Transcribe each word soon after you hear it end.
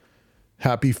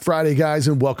Happy Friday, guys,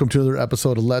 and welcome to another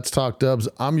episode of Let's Talk Dubs.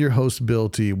 I'm your host, Bill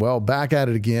T. Well, back at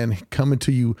it again, coming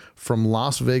to you from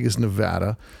Las Vegas,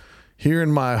 Nevada, here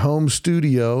in my home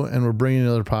studio, and we're bringing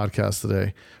another podcast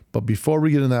today. But before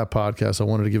we get into that podcast, I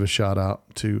wanted to give a shout out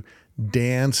to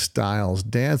Dan Stiles.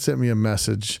 Dan sent me a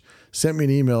message, sent me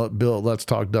an email at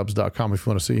bill@letstalkdubs.com. If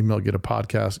you want to see email, get a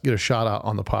podcast, get a shout out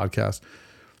on the podcast.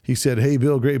 He said, "Hey,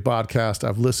 Bill, great podcast.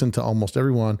 I've listened to almost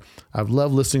everyone. I've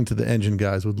loved listening to the engine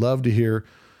guys. Would love to hear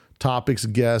topics,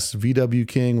 guests, VW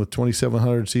King with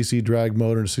 2700cc drag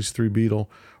motor and 63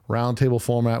 Beetle, roundtable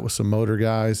format with some motor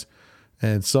guys,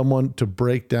 and someone to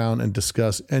break down and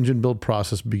discuss engine build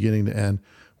process beginning to end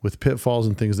with pitfalls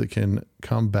and things that can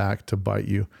come back to bite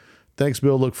you. Thanks,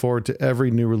 Bill. Look forward to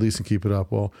every new release and keep it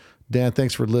up." Well, Dan,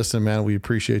 thanks for listening, man. We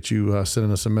appreciate you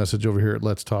sending us a message over here at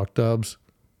Let's Talk Dubs.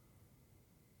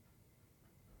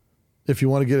 If you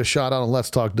want to get a shout out on Let's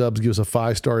Talk Dubs, give us a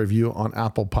 5-star review on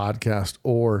Apple Podcast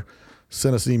or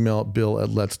send us an email at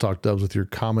bill@letstalkdubs with your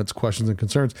comments, questions, and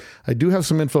concerns. I do have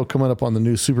some info coming up on the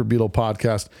new Super Beetle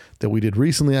podcast that we did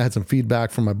recently. I had some feedback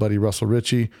from my buddy Russell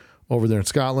Ritchie over there in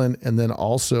Scotland. And then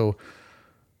also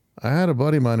I had a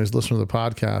buddy of mine who's listening to the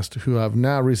podcast who I've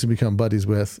now recently become buddies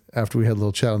with after we had a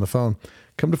little chat on the phone.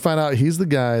 Come to find out, he's the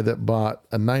guy that bought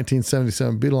a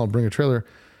 1977 Beetle on Bring a Trailer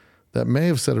that may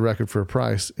have set a record for a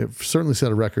price. It certainly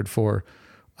set a record for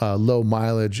low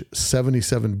mileage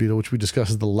 77 Beetle, which we discussed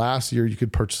is the last year you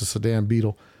could purchase a sedan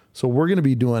Beetle. So we're going to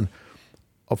be doing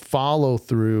a follow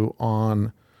through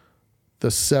on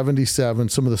the 77,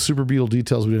 some of the Super Beetle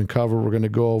details we didn't cover. We're going to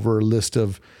go over a list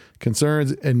of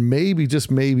concerns, and maybe, just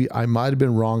maybe, I might have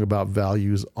been wrong about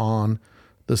values on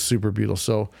the Super Beetle.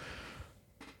 So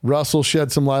Russell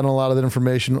shed some light on a lot of that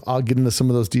information. I'll get into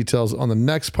some of those details on the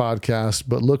next podcast,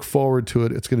 but look forward to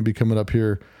it. It's going to be coming up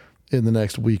here in the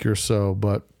next week or so.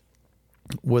 But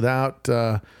without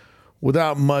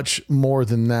much more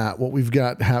than that, what we've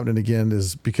got happening again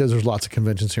is, because there's lots of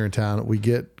conventions here in town, we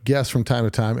get guests from time to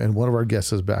time, and one of our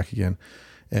guests is back again.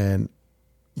 And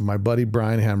my buddy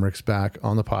Brian Hamrick's back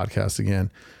on the podcast again.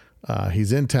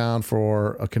 He's in town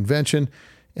for a convention,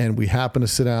 and we happen to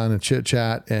sit down and chit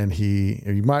chat, and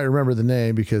you might remember the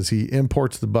name because he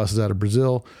imports the buses out of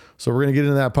Brazil. So we're going to get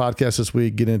into that podcast this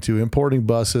week, get into importing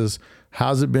buses.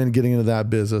 How's it been getting into that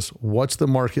business? What's the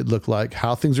market look like?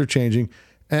 How things are changing,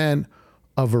 and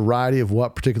a variety of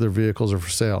what particular vehicles are for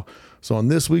sale. So on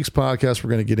this week's podcast, we're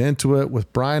going to get into it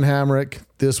with Brian Hamrick.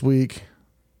 This week,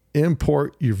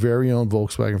 import your very own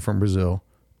Volkswagen from Brazil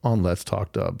on Let's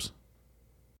Talk Dubs.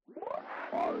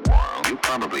 You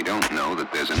probably don't know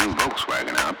that there's a new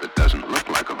Volkswagen out that doesn't look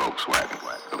like a Volkswagen.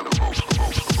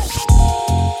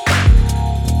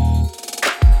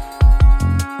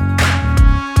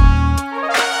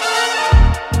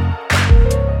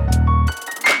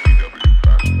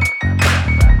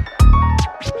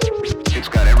 It's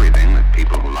got everything that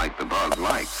people who like the bug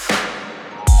like.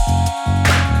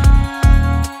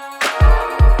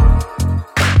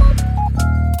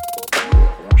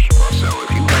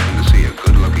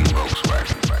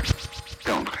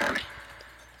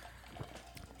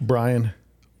 Brian,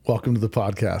 welcome to the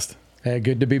podcast. Hey,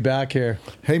 good to be back here.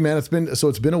 Hey man, it's been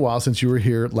a while since you were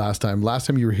here last time. Last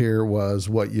time you were here was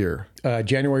what year?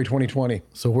 January 2020.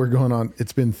 So we're going on,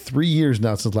 it's been 3 years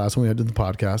now since last time we did the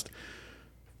podcast.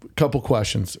 Couple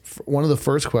questions. One of the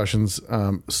first questions,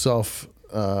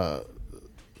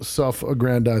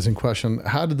 self-aggrandizing question.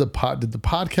 How did the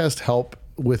podcast help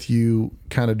with you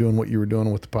kind of doing what you were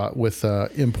doing with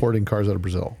importing cars out of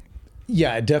Brazil?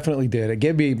 Yeah, it definitely did. It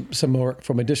gave me some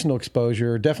additional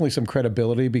exposure, definitely some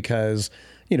credibility, because,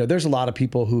 there's a lot of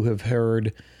people who have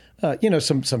heard,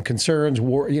 some concerns.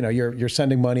 You're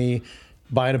sending money,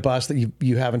 buying a bus that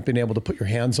you haven't been able to put your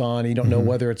hands on. You don't know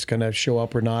whether it's going to show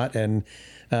up or not. And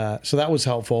so that was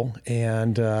helpful.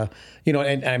 And,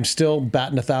 and I'm still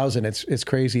batting 1,000. It's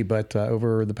crazy. But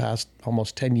over the past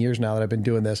almost 10 years now that I've been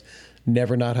doing this,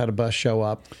 never not had a bus show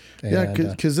up. And,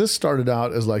 because this started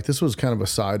out as this was kind of a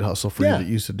side hustle for you that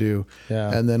you used to do.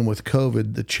 Yeah. And then with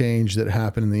COVID, the change that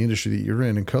happened in the industry that you're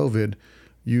in COVID,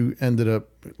 you ended up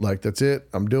that's it.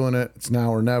 I'm doing it. It's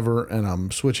now or never. And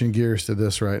I'm switching gears to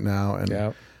this right now.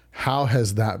 And how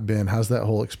has that been? How's that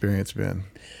whole experience been?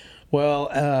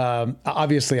 Well,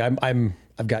 obviously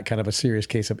I've got kind of a serious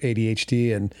case of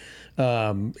ADHD, and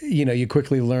you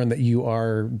quickly learn that you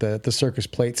are the circus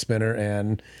plate spinner,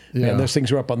 and those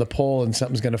things are up on the pole, and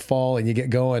something's going to fall, and you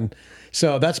get going.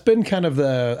 So that's been kind of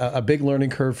a big learning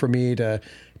curve for me to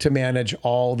manage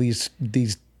all these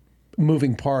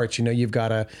moving parts. You've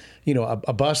got a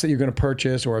bus that you're going to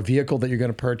purchase, or a vehicle that you're going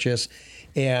to purchase,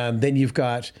 and then you've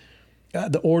got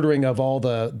the ordering of all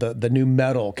the new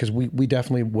metal, because we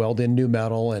definitely weld in new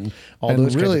metal and all And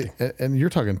those really, kinds of things. and you're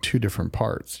talking two different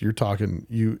parts. You're talking,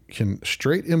 you can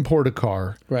straight import a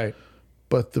car, Right.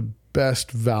 but the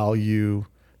best value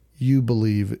you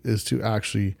believe is to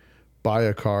actually buy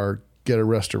a car, get a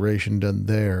restoration done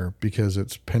there because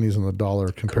it's pennies on the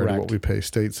dollar compared to Correct. what we pay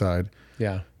stateside,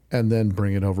 Yeah. and then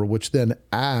bring it over, which then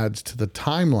adds to the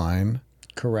timeline.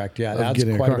 Correct. Yeah. It Of adds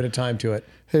getting a quite a car. bit of time to it.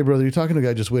 Hey, brother, you're talking to a guy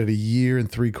who just waited 1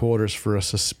 3/4 years for a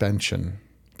suspension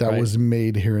that Right. was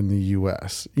made here in the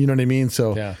U.S. You know what I mean?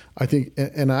 So Yeah. I think,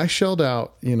 and I shelled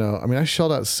out, I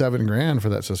shelled out $7,000 for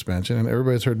that suspension, and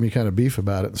everybody's heard me kind of beef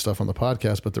about it and stuff on the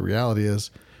podcast. But the reality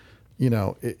is,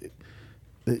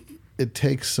 it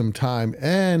takes some time,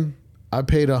 and I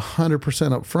paid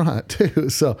 100% up front too.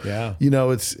 So, Yeah.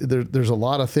 there's a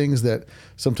lot of things that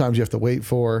sometimes you have to wait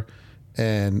for.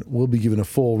 And we'll be giving a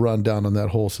full rundown on that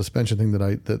whole suspension thing that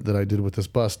I did with this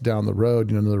bus down the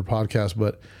road, another podcast.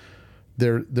 But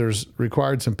there's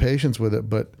required some patience with it.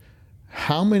 But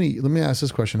let me ask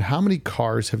this question: how many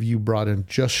cars have you brought in,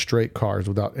 just straight cars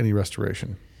without any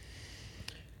restoration?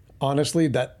 Honestly,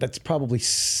 that's probably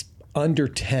under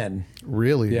 10.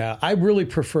 Really? Yeah, I really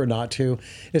prefer not to,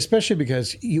 especially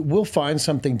because you will find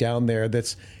something down there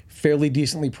that's fairly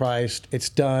decently priced. It's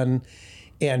done.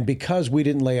 And because we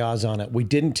didn't lay Oz on it, we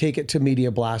didn't take it to media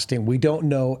blasting. We don't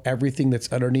know everything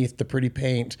that's underneath the pretty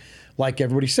paint. Like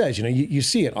everybody says, you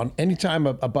see it on any time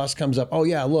a bus comes up. Oh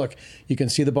yeah, look, you can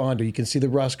see the bond, or you can see the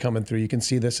rust coming through. You can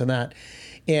see this and that.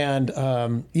 And,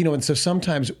 and so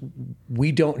sometimes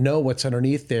we don't know what's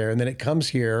underneath there. And then it comes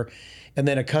here, and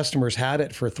then a customer's had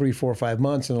it for 3, 4, 5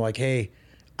 months. And they're like, hey,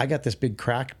 I got this big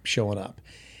crack showing up.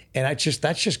 And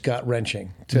that's just gut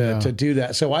wrenching to do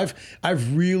that. So I've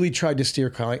really tried to steer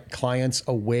clients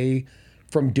away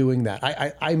from doing that.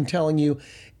 I'm telling you,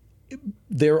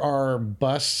 there are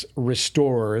bus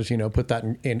restorers, put that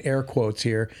in air quotes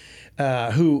here,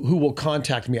 who will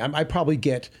contact me. I probably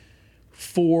get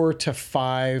 4 to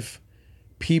 5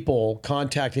 people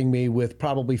contacting me with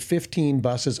probably 15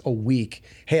 buses a week.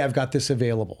 Hey, I've got this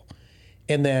available.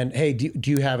 And then, hey, do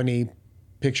you have any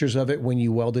pictures of it when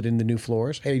you welded in the new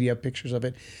floors? Hey, do you have pictures of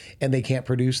it? And they can't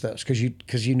produce those because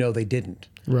they didn't.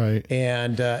 Right.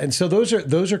 And so those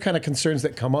are kind of concerns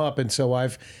that come up. And so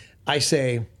I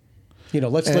say,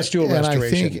 let's do a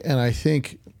restoration. And I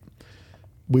think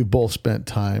we both spent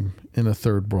time in a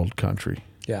third world country.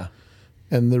 Yeah.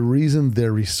 And the reason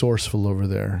they're resourceful over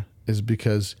there is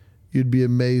because you'd be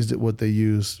amazed at what they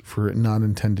use for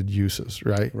non-intended uses,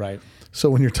 right? Right. So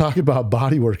when you're talking about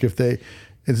bodywork, if they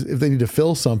need to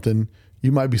fill something,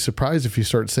 you might be surprised if you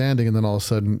start sanding and then all of a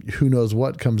sudden, who knows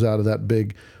what comes out of that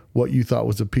big, what you thought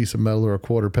was a piece of metal or a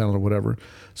quarter panel or whatever.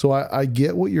 So I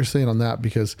get what you're saying on that,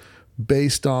 because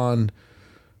based on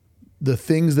the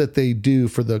things that they do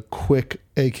for the quick,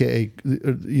 AKA,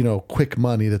 quick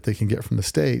money that they can get from the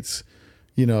States,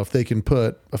 if they can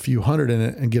put a few hundred in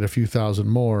it and get a few thousand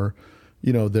more,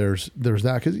 there's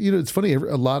that. Cause it's funny. A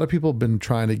lot of people have been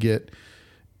trying to get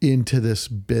into this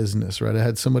business, right? I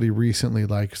had somebody recently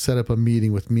set up a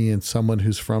meeting with me and someone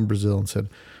who's from Brazil and said,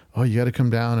 oh, you got to come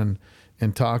down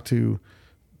and talk to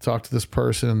this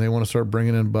person, and they want to start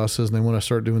bringing in buses and they want to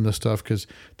start doing this stuff because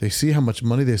they see how much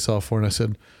money they sell for. And I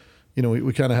said,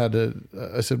 we kind of had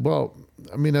to, I said, well,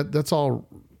 I mean, that's all,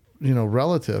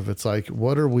 relative. It's like,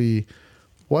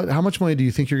 how much money do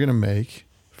you think you're going to make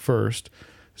first?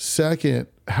 Second,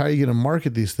 how are you going to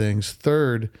market these things?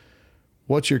 Third,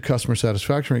 what's your customer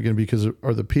satisfaction rate going to be? Because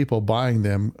are the people buying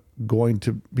them going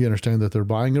to be understanding that they're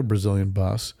buying a Brazilian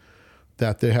bus,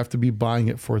 that they have to be buying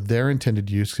it for their intended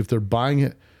use? If they're buying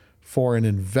it for an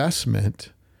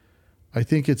investment, I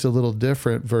think it's a little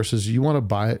different versus you want to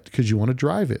buy it because you want to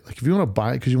drive it. Like if you want to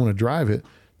buy it because you want to drive it,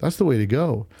 that's the way to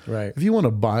go. Right. If you want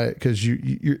to buy it because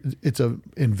it's an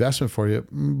investment for you,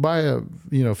 buy a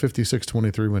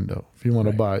 5623 window. If you want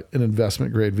to buy an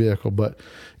investment grade vehicle, but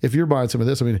if you're buying some of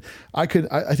this, I mean, I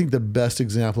think the best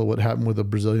example of what happened with the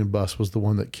Brazilian bus was the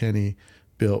one that Kenny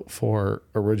built for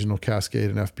Original Cascade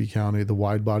in FP County, the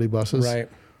wide body buses. Right.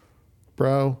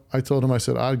 Bro, I told him, I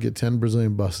said, I'd get 10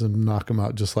 Brazilian buses and knock them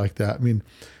out just like that. I mean,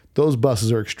 those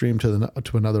buses are extreme to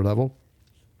another level,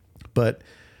 but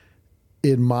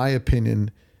in my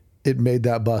opinion, it made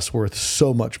that bus worth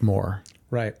so much more.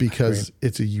 Right. Because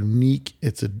it's a unique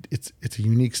style.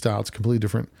 It's a completely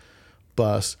different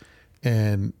bus.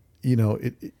 And,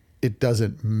 it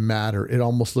doesn't matter. It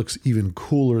almost looks even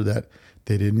cooler that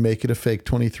they didn't make it a fake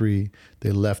 23.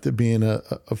 They left it being a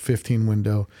 15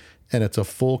 window, and it's a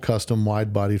full custom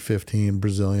wide body 15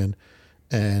 Brazilian.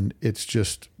 And it's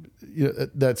just,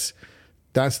 that's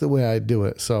the way I do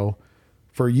it. So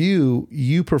For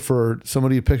you prefer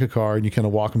somebody to pick a car and you kind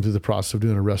of walk them through the process of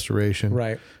doing a restoration.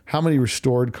 Right. How many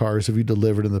restored cars have you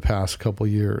delivered in the past couple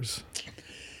of years?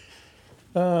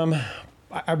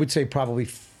 I would say probably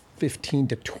 15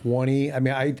 to 20. I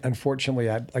mean, unfortunately,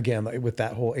 again, with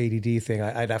that whole ADD thing,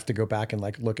 I'd have to go back and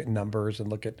like look at numbers and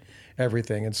look at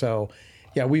everything. And so,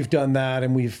 yeah, we've done that,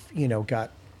 and we've, got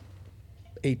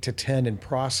 8 to 10 in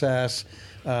process.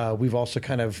 We've also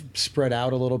kind of spread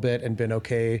out a little bit and been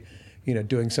okay,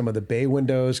 doing some of the bay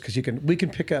windows, because we can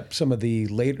pick up some of the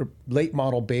late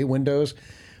model bay windows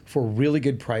for really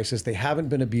good prices. They haven't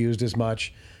been abused as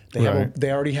much.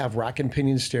 They already have rack and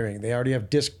pinion steering. They already have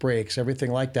disc brakes,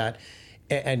 everything like that.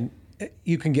 And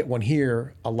you can get one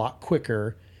here a lot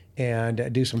quicker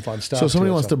and do some fun stuff. So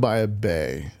somebody wants to buy a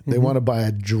bay. They want to buy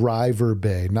a driver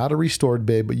bay, not a restored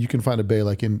bay, but you can find a bay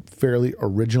like in fairly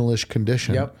original-ish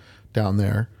condition down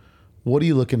there. What are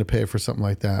you looking to pay for something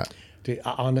like that? Dude,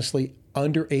 honestly,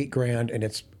 under $8,000, and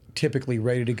it's typically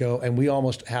ready to go. And we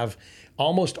almost have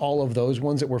all of those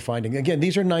ones that we're finding. Again,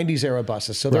 these are 90s era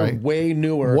buses, so they're way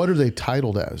newer. What are they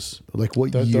titled as? Like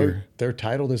what year? They're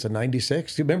titled as a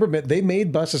 96. You remember, they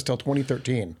made buses till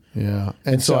 2013. Yeah.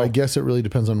 And so I guess it really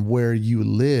depends on where you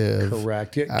live.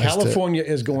 Correct. California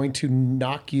is going to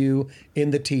knock you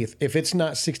in the teeth. If it's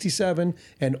not 67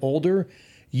 and older,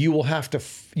 you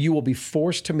will be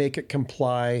forced to make it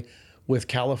comply with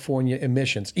California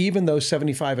emissions, even though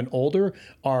 75 and older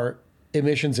are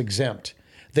emissions exempt.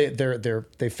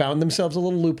 They found themselves a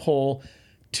little loophole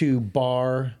to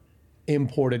bar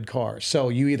imported cars. So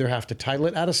you either have to title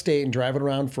it out of state and drive it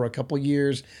around for a couple of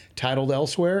years, titled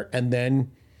elsewhere, and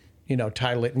then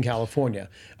title it in California.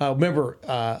 Remember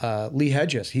Lee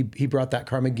Hedges? He brought that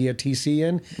Karmann Ghia TC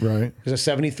in. Right. It was a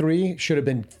 73, should have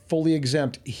been fully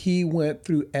exempt. He went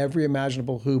through every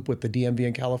imaginable hoop with the DMV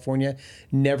in California,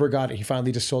 never got it. He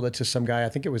finally just sold it to some guy. I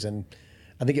think it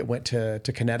went to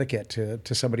Connecticut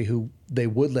to somebody who they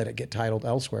would let it get titled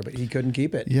elsewhere, but he couldn't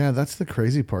keep it. Yeah, that's the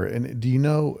crazy part. And do you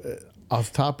know,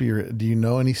 off the top of do you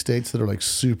know any states that are like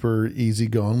super easy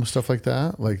going with stuff like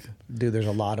that? Like, dude, there's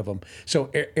a lot of them. So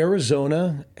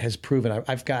Arizona has proven.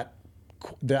 I've got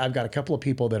a couple of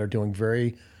people that are doing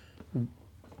I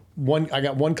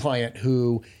got one client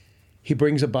who he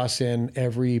brings a bus in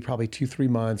every probably 2-3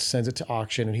 months, sends it to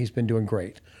auction, and he's been doing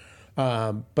great.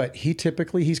 But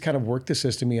he's kind of worked the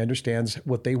system. He understands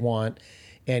what they want,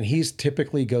 and he's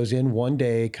typically goes in one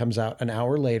day, comes out an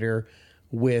hour later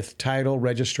with title,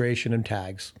 registration, and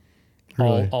tags.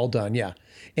 Really? All done, yeah.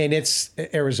 And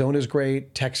Arizona's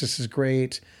great, Texas is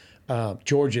great,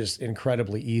 Georgia's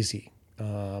incredibly easy.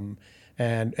 And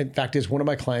in fact, is one of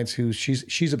my clients who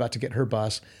she's about to get her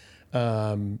bus.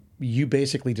 You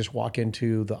basically just walk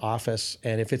into the office,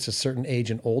 and if it's a certain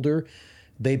age and older,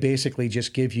 they basically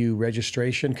just give you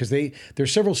registration, because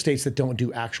there's several states that don't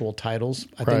do actual titles.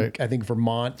 I think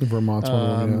Vermont's one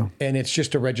of them, and it's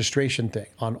just a registration thing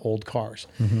on old cars.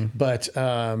 But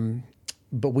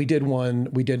we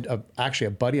did actually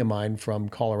a buddy of mine from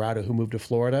Colorado who moved to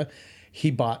Florida. He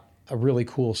bought a really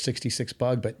cool 66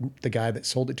 Bug, but the guy that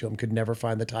sold it to him could never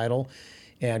find the title.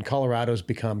 And Colorado's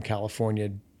become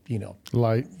California,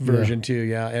 light version 2.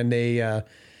 Yeah. And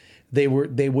they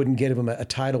wouldn't give him a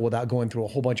title without going through a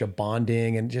whole bunch of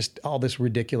bonding and just all this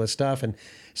ridiculous stuff. And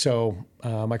so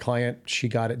my client, she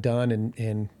got it done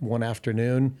in one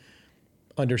afternoon,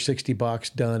 under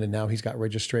 $60 done, and now he's got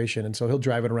registration. And so he'll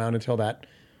drive it around until that,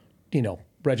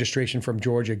 registration from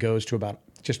Georgia goes to about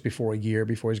just before a year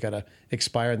before he's got to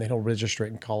expire, and then he'll register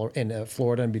it in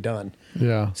Florida and be done.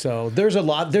 Yeah. So there's a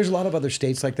lot of other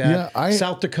states like that. Yeah,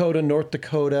 South Dakota, North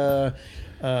Dakota,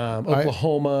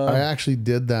 Oklahoma. I actually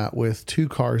did that with 2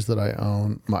 cars that I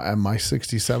own. My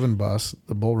 67 bus,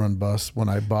 the Bull Run bus, when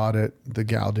I bought it, the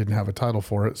gal didn't have a title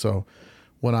for it. So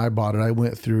when I bought it, I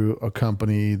went through a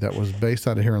company that was based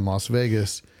out of here in Las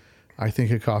Vegas. I think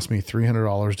it cost me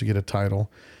 $300 to get a title.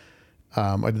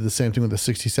 I did the same thing with the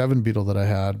 67 Beetle that I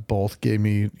had. Both gave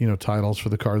me, titles for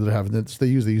the car that I have. They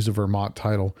use a Vermont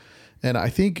title. And I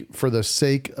think for the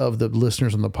sake of the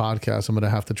listeners on the podcast, I'm going to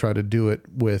have to try to do it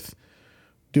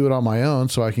on my own,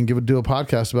 so I can do a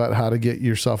podcast about how to get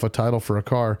yourself a title for a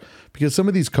car, because some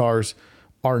of these cars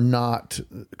are not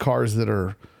cars that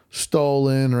are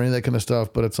stolen or any of that kind of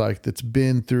stuff, but it's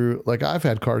been through, like I've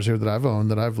had cars here that I've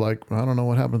owned that I've I don't know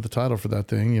what happened to the title for that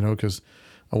thing, because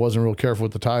I wasn't real careful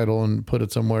with the title and put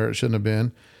it somewhere it shouldn't have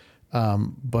been.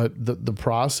 But the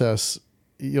process,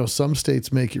 some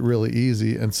states make it really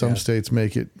easy and some states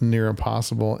make it near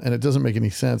impossible. And it doesn't make any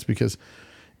sense, because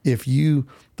the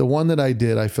one that I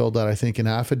did, I filled out, I think, an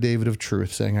affidavit of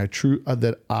truth saying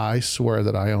that I swear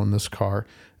that I own this car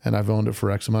and I've owned it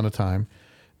for X amount of time.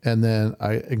 And then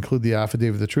I include the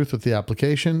affidavit of the truth with the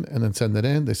application and then send that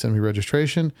in. They send me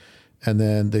registration, and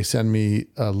then they send me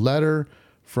a letter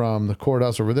from the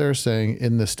courthouse over there saying,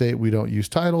 in the state, we don't use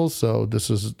titles. So this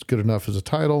is good enough as a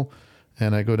title.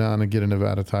 And I go down and get a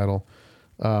Nevada title.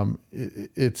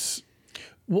 It's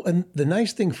Well, and the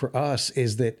nice thing for us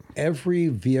is that every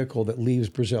vehicle that leaves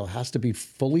Brazil has to be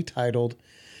fully titled.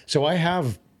 So I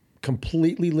have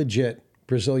completely legit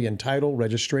Brazilian title,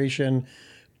 registration,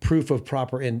 proof of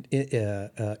proper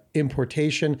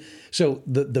importation. So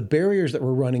the barriers that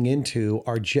we're running into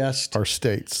are just our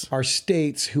states. Our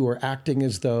states who are acting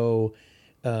as though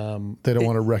they don't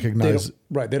want to recognize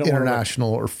they don't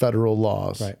international or federal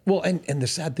laws. Right. Well, and the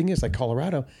sad thing is, like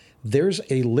Colorado, there's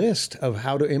a list of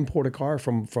how to import a car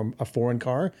from a foreign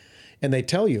car, and they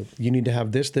tell you need to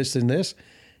have this, this, and this,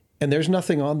 and there's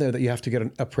nothing on there that you have to get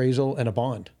an appraisal and a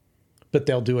bond. But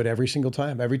they'll do it every single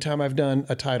time. Every time I've done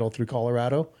a title through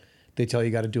Colorado, they tell you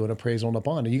got to do an appraisal and a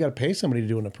bond. And you got to pay somebody to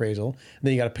do an appraisal, and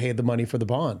then you got to pay the money for the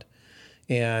bond.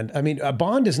 And I mean, a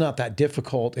bond is not that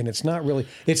difficult, and it's not really.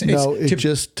 It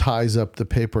just ties up the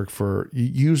paperwork for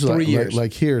usually 3 years.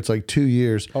 Like here, it's like 2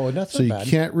 years. Oh, and that's so not you bad.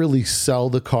 can't really sell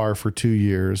the car for 2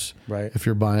 years. Right. If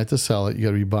you're buying it to sell it, you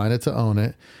got to be buying it to own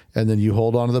it, and then you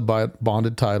hold on to the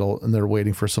bonded title, and they're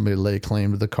waiting for somebody to lay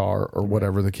claim to the car or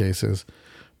whatever the case is.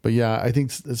 But yeah, I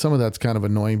think some of that's kind of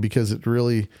annoying because it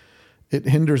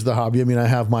hinders the hobby. I mean, I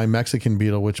have my Mexican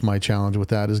Beetle, which my challenge with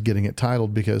that is getting it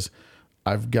titled because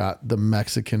I've got the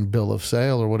Mexican bill of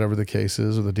sale or whatever the case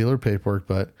is, or the dealer paperwork,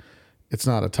 but it's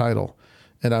not a title.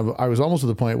 And I was almost to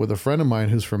the point with a friend of mine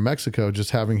who's from Mexico, just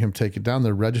having him take it down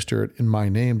there, register it in my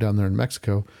name down there in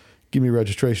Mexico, give me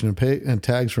registration and pay and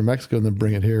tags for Mexico, and then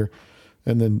bring it here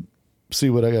and then see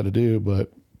what I got to do.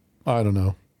 But I don't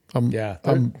know.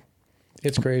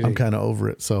 It's crazy. I'm kind of over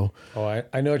it. So,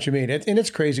 I know what you mean. And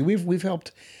it's crazy. We've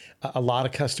helped a lot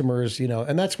of customers,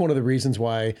 and that's one of the reasons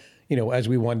why, as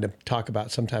we wanted to talk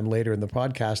about sometime later in the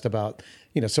podcast about,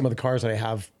 some of the cars that I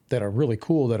have that are really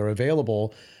cool that are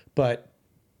available, but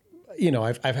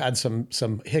I've had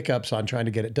some hiccups on trying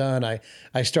to get it done.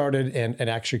 I started and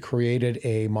actually created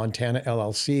a Montana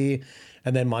LLC,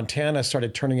 and then Montana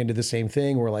started turning into the same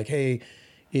thing. We're like, hey,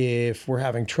 if we're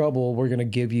having trouble, you're going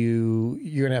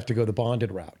to have to go the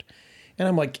bonded route. And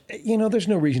I'm like, there's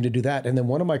no reason to do that. And then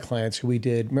one of my clients who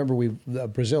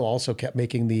Brazil also kept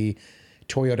making the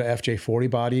Toyota FJ40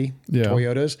 body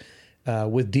Toyotas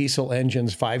with diesel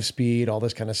engines, 5-speed, all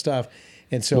this kind of stuff.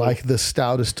 And so, like the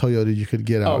stoutest Toyota you could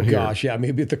get out here. Oh gosh, yeah,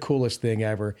 maybe the coolest thing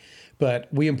ever. But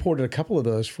we imported a couple of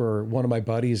those for one of my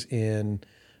buddies in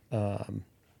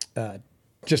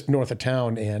just north of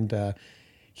town, and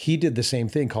he did the same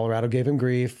thing. Colorado gave him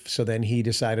grief, so then he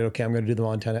decided, okay, I'm going to do the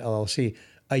Montana LLC.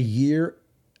 A year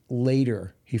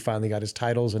later, he finally got his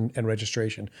titles and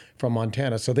registration from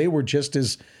Montana. So they were just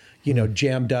as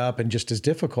jammed up and just as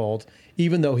difficult,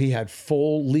 even though he had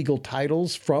full legal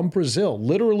titles from Brazil,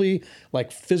 literally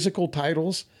like physical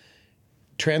titles,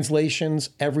 translations,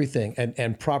 everything,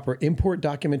 and proper import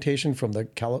documentation from the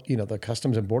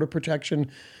Customs and Border Protection,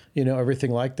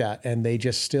 everything like that. And they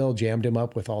just still jammed him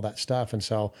up with all that stuff. And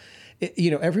so,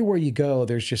 everywhere you go,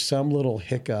 there's just some little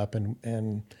hiccup,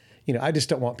 and I just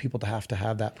don't want people to have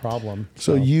that problem.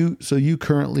 So you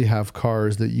currently have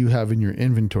cars that you have in your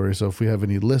inventory. So if we have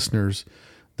any listeners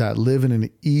that live in an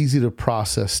easy to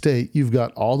process state, you've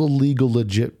got all the legal,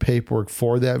 legit paperwork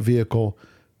for that vehicle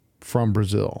from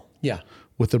Brazil. Yeah.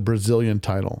 With a Brazilian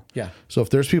title. Yeah. So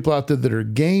if there's people out there that are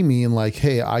gamey and like,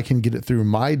 hey, I can get it through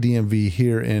my DMV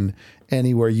here in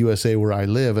anywhere USA where I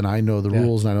live, and I know the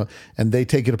rules, and they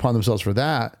take it upon themselves for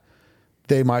that,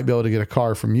 they might be able to get a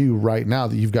car from you right now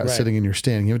that you've got sitting in your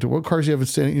standing inventory. What cars do you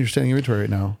have in your standing inventory right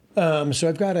now? So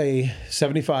I've got a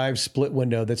 75 split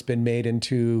window that's been made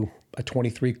into a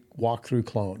 23 walkthrough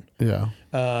clone. Yeah.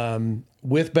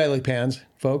 With belly pans,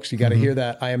 folks. You got to hear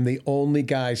that. I am the only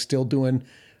guy still doing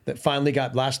that. Finally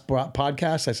got last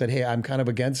podcast. I said, hey, I'm kind of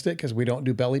against it because we don't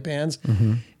do belly pans.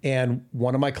 And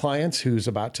one of my clients who's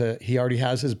he already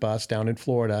has his bus down in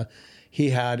Florida.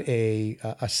 He had a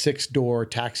 6-door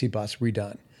taxi bus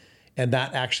redone, and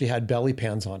that actually had belly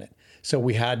pans on it. So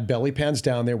we had belly pans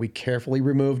down there. We carefully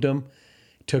removed them,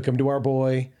 took them to our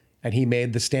boy, and he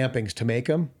made the stampings to make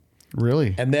them.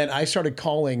 Really? And then I started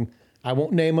calling. I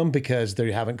won't name them because they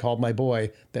haven't called my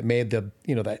boy that made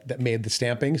that made the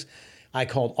stampings. I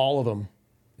called all of them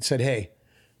and said, hey,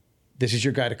 this is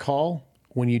your guy to call.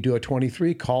 When you do a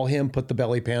 23, call him, put the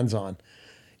belly pans on.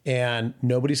 And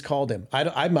nobody's called him.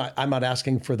 I'm not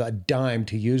asking for the dime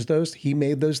to use those. He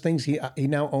made those things. He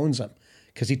now owns them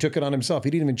because he took it on himself. He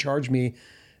didn't even charge me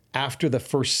after the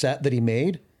first set that he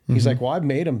made. He's like, well, I've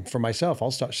made them for myself.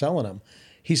 I'll start selling them.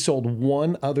 He sold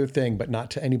one other thing, but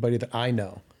not to anybody that I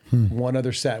know. One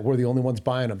other set. We're the only ones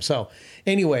buying them. So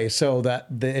anyway, so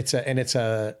it's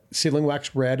a sealing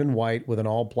wax red and white with an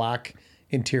all black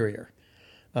interior,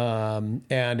 and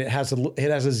it has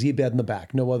a Z bed in the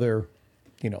back. No other,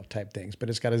 type things, but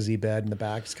it's got a Z bed in the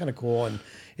back. It's kind of cool, and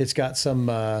it's got some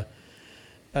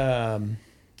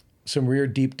rear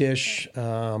deep dish,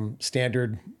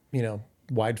 standard,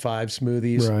 wide five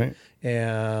smoothies, Right.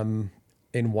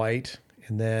 In white,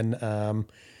 and then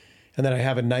I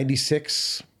have a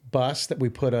 '96 bus that we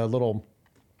put a little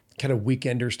kind of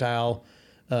weekender style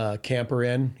camper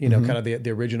in, kind of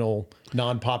the original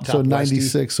non-pop top. So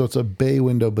 96, so it's a bay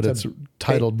window, but it's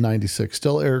titled 96,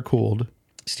 still air cooled.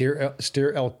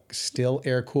 Still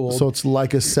air cooled. So it's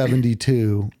like a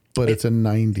 72, but it's a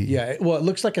 90. Yeah, well, it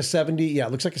looks like a 70. Yeah,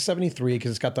 it looks like a 73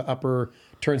 because it's got the upper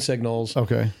turn signals.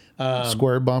 Okay.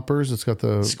 Square bumpers. It's got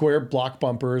the square block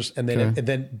bumpers, and then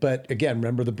Okay. but again,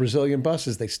 remember the Brazilian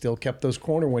buses? They still kept those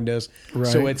corner windows, Right.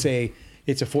 so it's a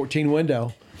 14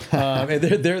 window, and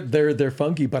they're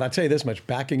funky. But I tell you this much: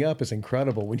 backing up is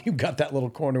incredible when you've got that little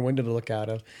corner window to look out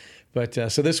of. But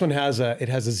so this one has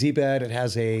a Z bed. It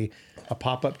has a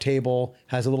pop up table,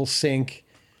 has a little sink.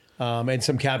 And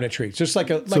some cabinetry, just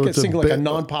like a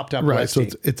non popped up. Right. So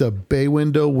it's a bay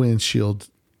window windshield,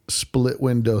 split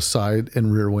window side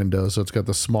and rear windows. So it's got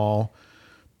the small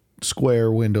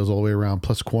square windows all the way around,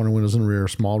 plus corner windows in the rear,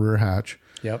 small rear hatch.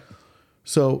 Yep.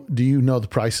 So do you know the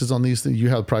prices on these things? You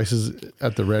have prices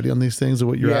at the ready on these things, or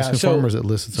what you're asking for them, or is it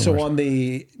listed somewhere?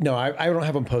 So I don't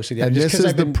have them posted yet. And just this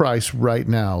is the price right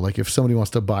now. Like if somebody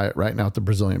wants to buy it right now at the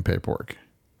Brazilian paperwork.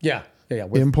 Yeah.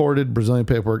 Imported Brazilian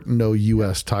paperwork, no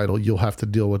U.S. title. You'll have to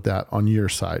deal with that on your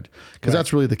side, because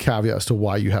that's really the caveat as to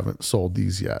why you haven't sold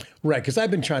these yet. Right, because I've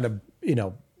been trying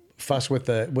to fuss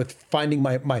with finding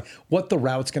my what the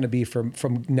route's going to be from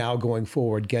now going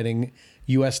forward, getting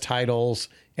U.S. titles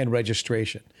and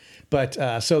registration. But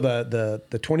so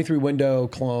the 23 window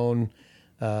clone,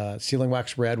 sealing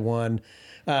wax red one.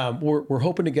 We're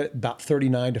hoping to get about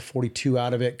 39 to 42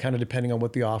 out of it, kind of depending on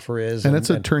what the offer is. And it's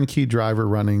a turnkey driver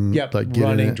running. Yep, like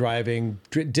running, driving,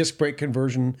 disc brake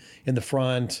conversion in the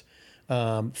front,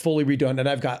 fully redone. And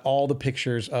I've got all the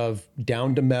pictures of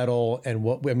down to metal and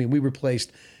we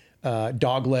replaced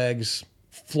dog legs,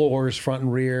 floors, front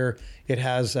and rear. It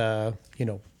has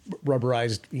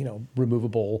rubberized,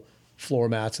 removable floor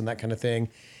mats and that kind of thing.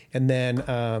 And then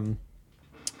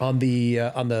on the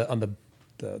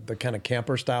kind of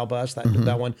camper style bus,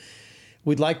 that one,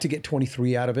 we'd like to get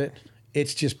 23 out of it.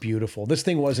 It's just beautiful. This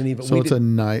thing wasn't even. So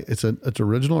it's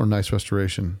original or nice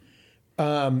restoration.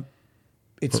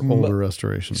 It's older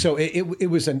restoration. So it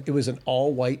was an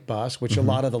all white bus, which a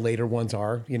lot of the later ones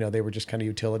are. They were just kind of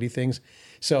utility things.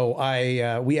 So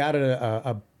we added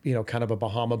a kind of a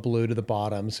Bahama blue to the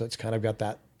bottom, so it's kind of got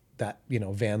that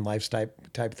van life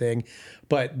type thing.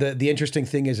 But the interesting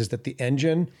thing is that the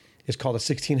engine is called a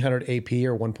 1600 AP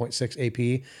or 1.6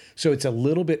 AP. So it's a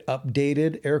little bit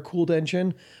updated air-cooled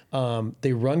engine.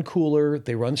 They run cooler,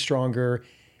 they run stronger,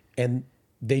 and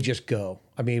they just go.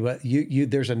 I mean,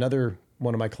 there's another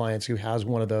one of my clients who has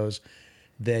one of those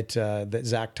that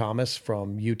Zach Thomas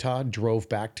from Utah drove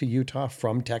back to Utah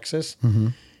from Texas. Mm-hmm.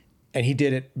 And he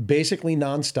did it basically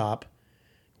nonstop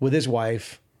with his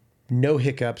wife. No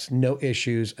hiccups, no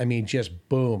issues. I mean, just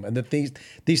boom. And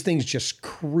these things just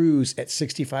cruise at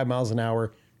 65 miles an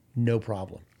hour, no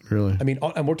problem. Really? I mean,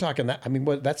 and we're talking that. I mean,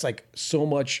 that's like so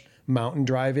much mountain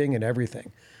driving and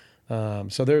everything.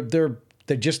 So they're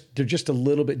just a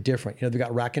little bit different. They've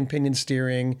got rack and pinion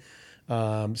steering,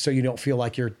 so you don't feel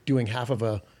like you're doing half of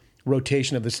a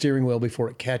rotation of the steering wheel before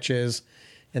it catches,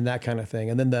 and that kind of thing.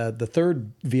 And then the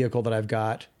third vehicle that I've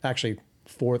got, actually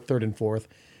third and fourth.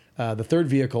 The third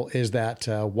vehicle is that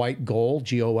white Gol,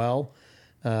 GOL.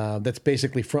 That's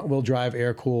basically front wheel drive,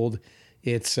 air cooled.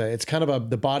 It's kind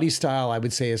of the body style, I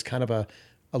would say, is kind of a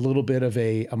little bit of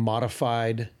a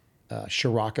modified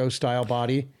Scirocco style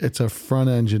body. It's a front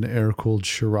engine air cooled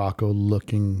Scirocco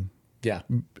looking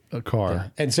car. Yeah.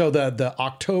 And so the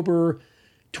October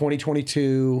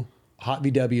 2022 Hot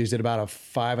VWs did about a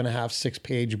 5.5, 6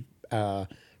 page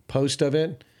post of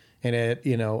it. And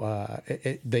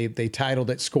they titled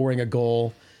it "Scoring a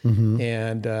Goal,"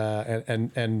 and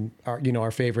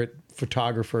our favorite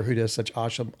photographer who does such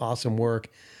awesome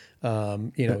work,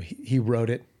 he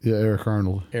wrote it. Yeah, Eric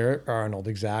Arnold. Eric Arnold,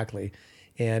 exactly.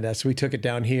 And so we took it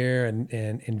down here and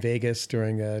in Vegas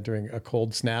during a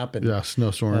cold snap and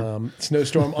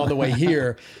snowstorm on the way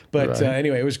here. But right.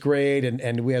 Anyway, it was great,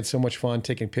 and we had so much fun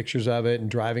taking pictures of it and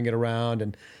driving it around,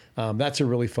 and that's a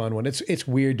really fun one. It's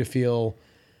weird to feel.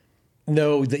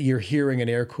 know that you're hearing an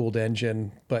air-cooled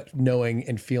engine, but knowing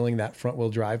and feeling that front-wheel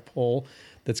drive pull,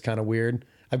 that's kind of weird.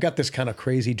 I've got this kind of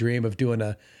crazy dream of doing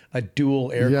a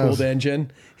dual air-cooled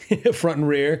engine, front and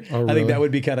rear. Oh, I think really? that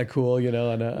would be kind of cool, you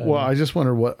know. And, Well, I just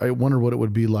wonder what it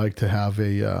would be like to have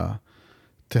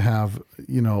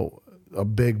a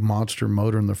big monster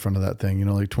motor in the front of that thing,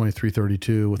 like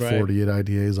 2332 with Right. 48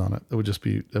 IDAs on it. That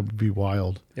would be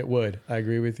wild. it would. I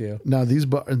agree with you. Now these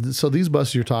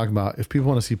buses you're talking about, if people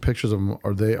want to see pictures of them,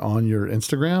 are they on your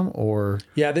Instagram or?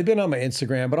 Yeah, they've been on my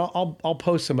Instagram, but I'll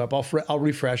post them up. I'll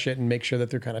refresh it and make sure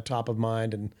that they're kind of top of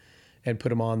mind and put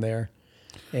them on there.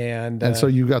 And So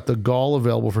you got the Gall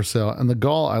available for sale, and the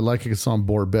Gall, I like it's on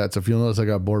Bore Bets. If you'll notice, I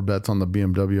got Bore Bets on the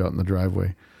BMW out in the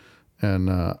driveway, and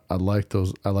I like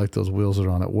those. I like those wheels that are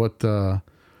on it. What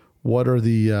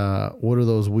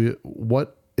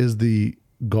is the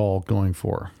Gall going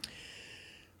for?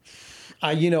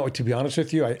 to be honest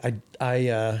with you,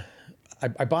 I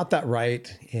bought that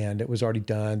right, and it was already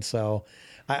done. So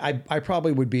I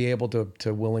probably would be able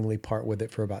to willingly part with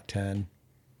it for about 10.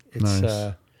 It's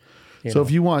Nice. So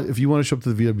if you want to show up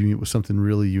to the VW meet with something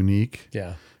really unique,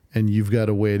 yeah. and you've got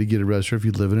a way to get it registered. If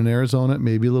you live in Arizona, it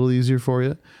may be a little easier for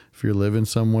you. If you're living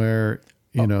somewhere,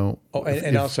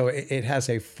 Also it has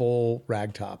a full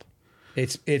rag top.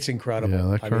 It's incredible.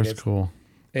 Yeah, that car's cool.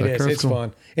 It is. It's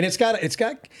fun, and it's got.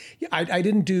 I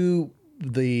didn't do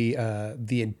the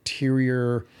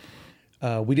interior.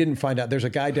 We didn't find out. There's a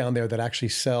guy down there that actually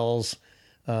sells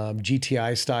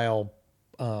GTI style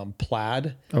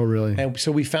plaid. Oh, really? And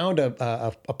so we found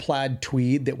a plaid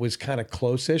tweed that was kind of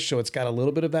close-ish. So it's got a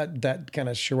little bit of that kind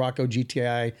of Scirocco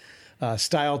GTI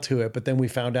style to it. But then we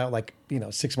found out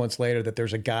 6 months later that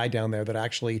there's a guy down there that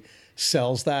actually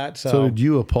sells that. So did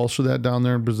you upholster that down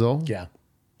there in Brazil? Yeah.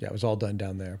 Yeah, it was all done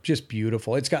down there. Just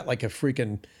beautiful. It's got like a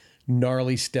freaking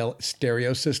gnarly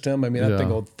stereo system. I mean, that thing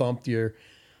will thump your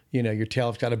tail.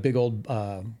 It's got a big old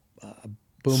boom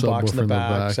box in the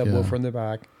back, subwoofer in the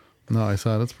back. No, I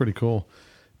saw it. That's pretty cool.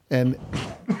 And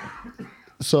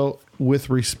so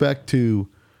with respect to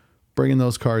bringing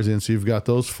those cars in, so you've got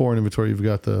those four in inventory. You've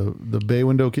got the bay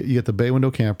window. You get the bay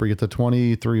window camper. You get the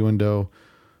 23 window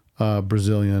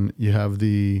Brazilian. You have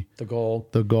the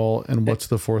Gall. And what's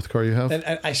the fourth car you have?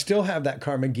 And I still have that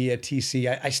Karmann Ghia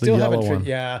TC. I still haven't. One.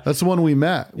 Yeah, that's the one we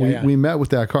met. We met with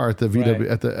that car at the VW Right.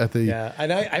 at the. Yeah,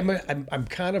 and I'm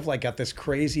kind of like got this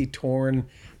crazy torn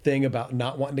thing about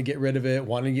not wanting to get rid of it,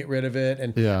 wanting to get rid of it,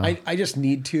 and I just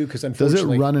need to because Does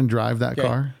unfortunately, it run and drive that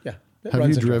car? Yeah. Have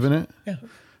you driven it? Yeah.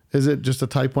 Is it just a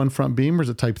Type 1 front beam or is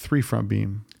it Type 3 front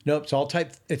beam? Nope, it's all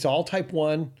Type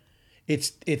 1. I'm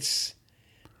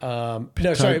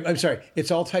sorry.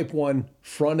 It's all Type 1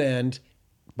 front end,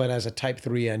 but as a Type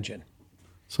 3 engine.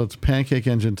 So it's pancake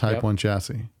engine Type 1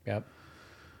 chassis. Yep.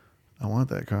 I want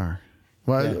that car.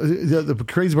 Well, the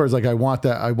crazy part is I want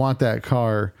that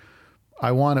car.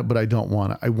 I want it, but I don't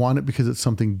want it. I want it because it's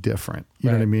something different.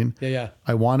 You know what I mean? Yeah.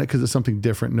 I want it because it's something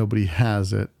different. Nobody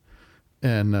has it.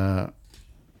 And, I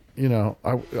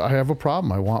have a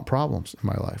problem. I want problems in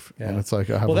my life. Yeah. And it's like,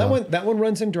 I have that one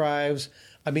runs and drives.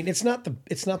 I mean, it's not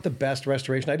the best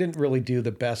restoration. I didn't really do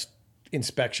the best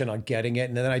inspection on getting it.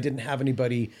 And then I didn't have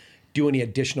anybody do any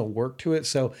additional work to it.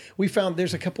 So we found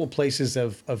there's a couple of places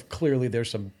of clearly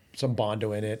there's some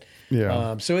Bondo in it.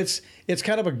 Yeah. So it's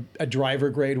kind of a driver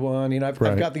grade one. I've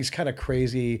got these kind of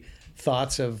crazy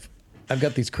thoughts of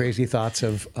having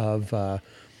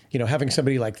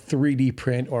somebody like 3D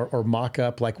print or mock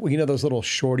up those little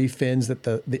shorty fins that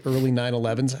the early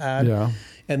 911s had. Yeah.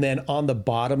 And then on the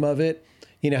bottom of it,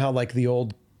 how like the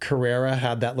old Carrera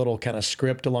had that little kind of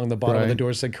script along the bottom of the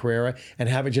door said Carrera, and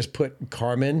have it just put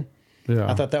Karmann. Yeah.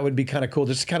 I thought that would be kind of cool,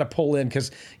 just to kind of pull in,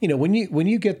 because when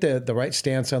you get the right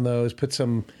stance on those, put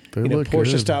some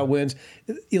Porsche style winds,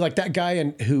 like that guy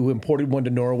who imported one to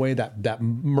Norway, that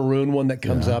maroon one that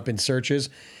comes up in searches,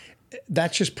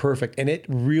 that's just perfect. And it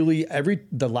really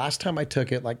the last time I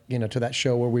took it, to that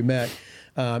show where we met,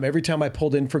 every time I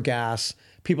pulled in for gas,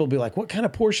 people would be like, "What kind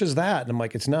of Porsche is that?" And I'm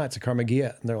like, "It's not. It's a Karmann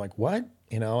Ghia." And they're like, "What?"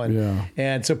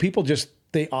 And so people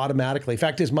they automatically.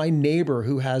 Fact is, my neighbor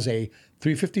who has a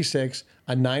 356,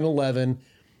 a 911,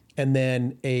 and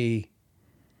then a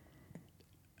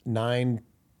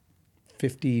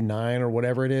 959 or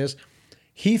whatever it is,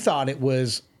 he thought it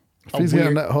was.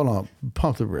 Hold on,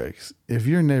 pump the brakes. If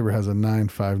your neighbor has a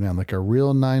 959, like a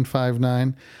real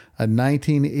 959, a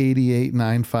 1988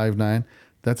 959,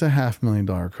 that's a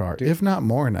 $500,000 car, if not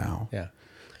more now. Yeah.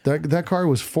 That car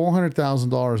was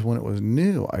 $400,000 when it was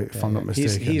new, if I'm not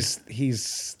mistaken.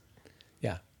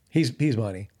 He's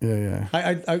money. Yeah.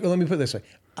 I let me put it this way.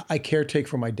 I caretake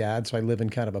for my dad, so I live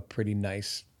in kind of a pretty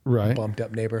nice Right. bumped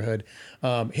up neighborhood.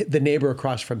 The neighbor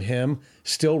across from him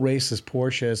still races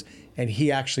Porsches, and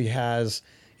he actually has.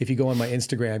 If you go on my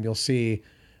Instagram, you'll see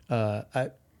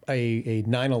a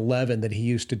 911 that he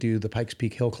used to do the Pikes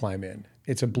Peak hill climb in.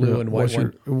 It's a blue and white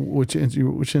one. Which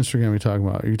Instagram are you talking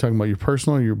about? Are you talking about your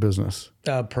personal or your business?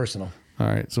 Personal. All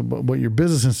right. So, but your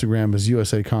business Instagram is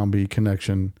USA Combi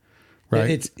Connection,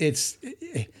 right? It's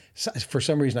for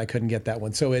some reason I couldn't get that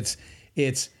one. So it's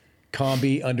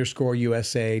Combi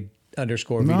 _USA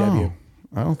 _VW. No,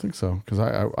 I don't think so, because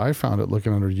I found it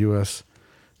looking under USA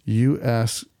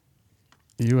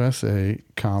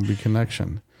Combi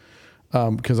Connection.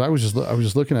 Because I was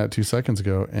just looking at it 2 seconds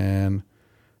ago, and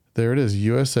there it is,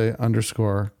 USA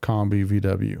 _Combi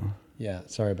VW. Yeah,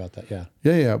 sorry about that. Yeah.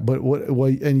 Yeah. But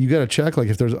what and you got to check, like,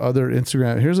 if there's other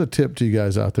Instagram. Here's a tip to you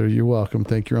guys out there. You're welcome.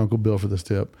 Thank your Uncle Bill for this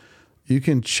tip. You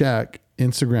can check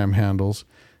Instagram handles,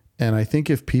 and I think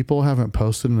if people haven't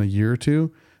posted in a year or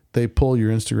two, they pull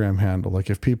your Instagram handle. Like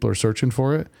if people are searching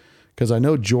for it, because I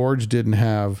know George didn't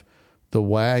have the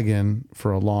wagon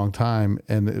for a long time,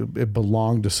 and it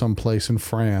belonged to some place in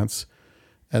France,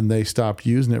 and they stopped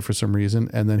using it for some reason.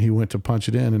 And then he went to punch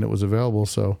it in, and it was available.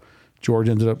 So George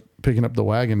ended up picking up the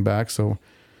wagon back. So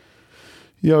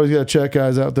you always got to check,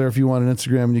 guys out there. If you want an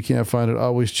Instagram and you can't find it,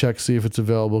 always check, see if it's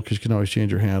available, because you can always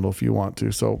change your handle if you want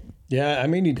to. So yeah, I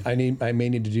may need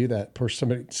to do that.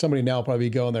 Somebody now will probably be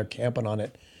going there camping on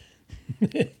it.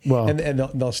 Well, and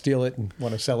they'll steal it and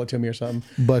want to sell it to me or something.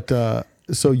 But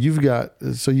so you got the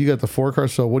 4-car.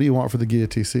 So what do you want for the Ghia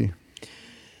TC?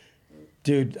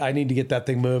 Dude, I need to get that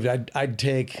thing moved. I'd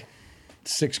take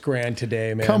 $6,000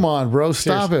 today, man. Come on, bro.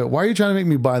 Stop Seriously. it. Why are you trying to make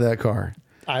me buy that car?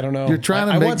 I don't know. You're trying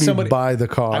to make me buy the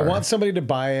car. I want somebody to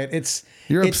buy it.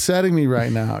 You're upsetting me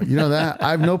right now. You know that?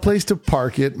 I have no place to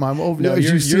park it.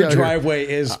 Your driveway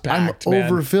is packed, I'm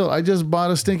man. overfilled. I just bought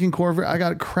a stinking Corvette. I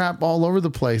got crap all over the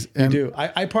place. And You do.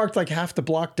 I parked like half the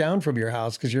block down from your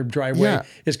house because your driveway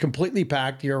is completely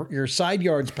packed. Your side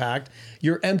yard's packed.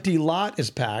 Your empty lot is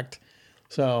packed.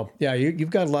 So yeah, you've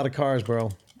got a lot of cars,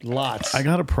 bro. Lots. I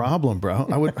got a problem, bro.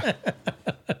 I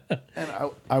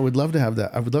would love to have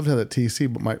that. I would love to have that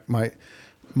TC, but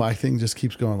my thing just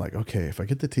keeps going like, okay, if I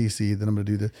get the TC, then I'm going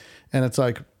to do this. And it's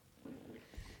like,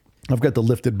 I've got the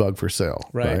lifted bug for sale,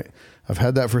 right? I've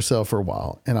had that for sale for a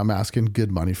while, and I'm asking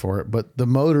good money for it, but the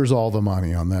motor's all the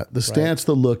money on that. The stance,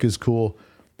 the look is cool.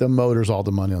 The motor's all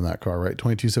the money on that car, right?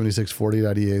 2276 48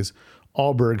 IDAs,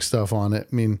 Allberg stuff on it.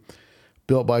 I mean,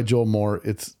 built by Joel Moore.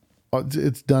 It's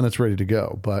done. It's ready to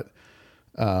go. But,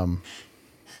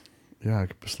 I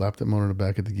could slap that motor in the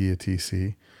back of the Ghia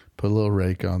TC, put a little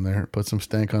rake on there, put some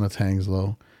stank on its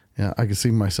Hangslow. Yeah, I can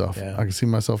see myself. Yeah. I can see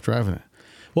myself driving it.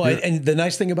 Well, and the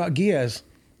nice thing about Ghias,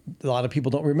 a lot of people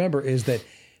don't remember, is that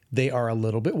they are a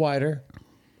little bit wider.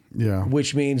 Yeah.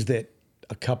 Which means that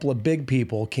a couple of big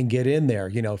people can get in there.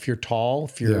 You know, if you're tall,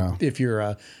 if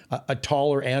you're a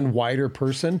taller and wider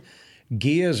person,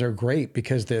 Ghias are great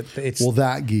because it's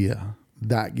that Ghia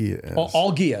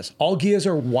is. All Ghias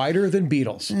are wider than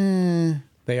Beetles.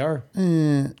 They are.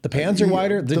 The pans are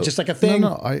wider. They're just like a thing.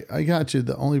 No, I got you.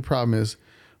 The only problem is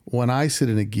when I sit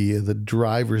in a Ghia, the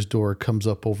driver's door comes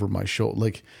up over my shoulder.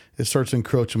 Like it starts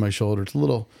encroaching my shoulder. It's a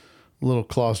little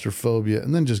claustrophobia,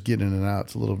 and then just getting in and out.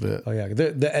 It's a little bit. Oh yeah,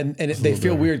 they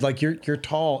feel weird. Like you're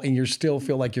tall and you still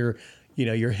feel like your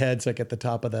head's like at the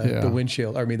top of the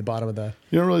windshield, or I mean the bottom of the.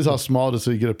 You don't realize how small it is, so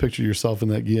you get a picture of yourself in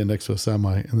that Ghia next to a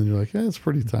semi, and then you're like, it's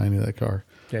pretty tiny, that car.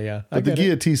 Yeah. But the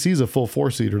Ghia TC is a full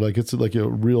 4-seater, like it's like a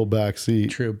real back seat.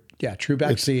 True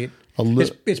back seat.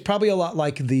 It's probably a lot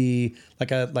like a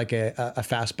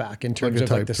fastback in terms of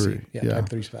like the seat. Yeah, Type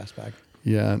 3's fastback.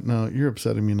 Yeah, no, you're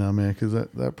upsetting me now, man, because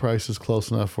that price is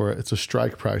close enough for it. It's a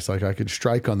strike price. Like I could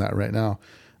strike on that right now.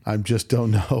 I just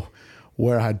don't know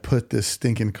where I'd put this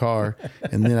stinking car,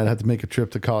 and then I'd have to make a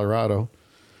trip to Colorado.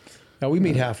 Now we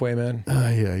meet halfway, man.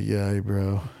 Yeah,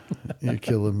 bro. You're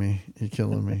killing me.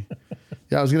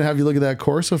 Yeah, I was going to have you look at that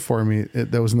Corsa for me.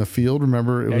 That was in the field.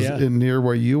 Remember, it was near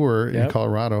where you were in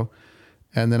Colorado.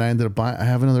 And then I ended up buying, I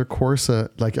have another Corsa.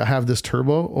 Like I have this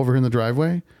turbo over here in the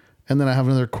driveway. And then I have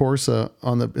another Corsa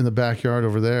in the backyard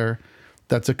over there.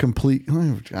 That's a complete,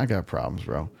 I got problems,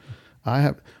 bro.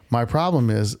 My problem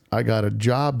is I got a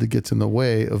job that gets in the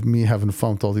way of me having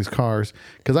fun with all these cars.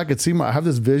 Cause I could see I have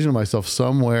this vision of myself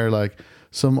somewhere, like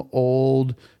some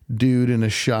old dude in a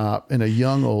shop, and a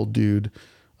young old dude,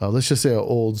 let's just say an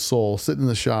old soul, sitting in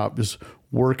the shop, just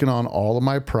working on all of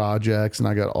my projects, and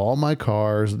I got all my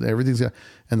cars and everything's got,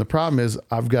 and the problem is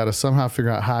I've got to somehow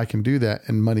figure out how I can do that.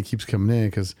 And money keeps coming in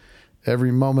because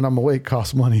every moment I'm awake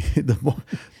costs money.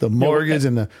 the mortgage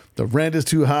and the rent is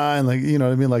too high. And like, you know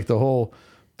what I mean? Like the whole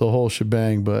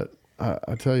shebang, but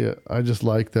I tell you, I just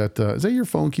like that. Is that your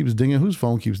phone keeps dinging? Whose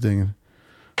phone keeps dinging?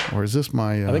 Or is this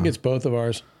my... I think it's both of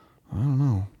ours. I don't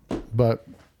know. But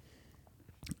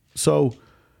so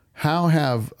how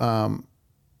have...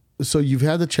 so you've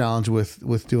had the challenge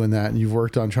with doing that, and you've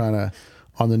worked on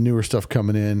on the newer stuff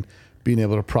coming in, being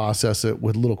able to process it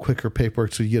with a little quicker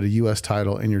paperwork so you get a U.S.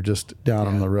 title and you're just down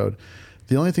on the road.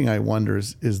 The only thing I wonder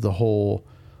is the whole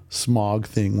smog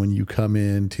thing when you come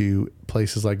into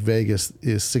places like Vegas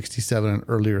is 67 and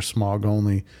earlier smog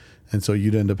only. And so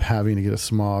you'd end up having to get a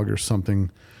smog or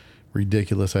something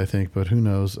ridiculous, I think. But who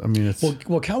knows? I mean, it's...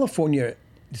 Well, California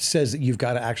says that you've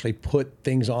got to actually put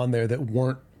things on there that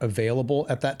weren't available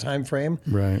at that time frame.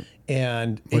 Right.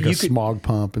 And like a smog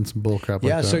pump and some bull crap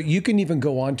like that. So you can even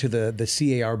go on to the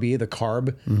CARB, the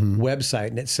CARB website,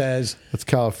 and it says... That's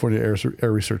California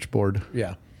Air Research Board.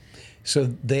 Yeah. So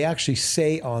they actually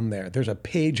say on there's a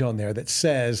page on there that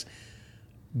says,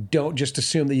 don't just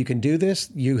assume that you can do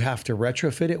this. You have to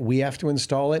retrofit it. We have to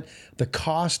install it. The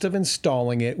cost of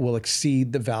installing it will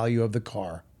exceed the value of the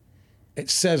car. It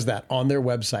says that on their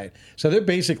website. So they're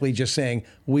basically just saying,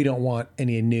 we don't want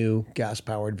any new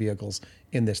gas-powered vehicles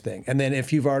in this thing. And then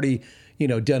if you've already,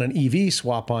 done an EV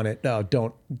swap on it, no,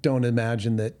 don't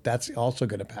imagine that that's also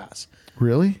going to pass.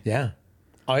 Really? Yeah.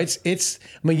 Oh, it's.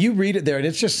 I mean, you read it there, and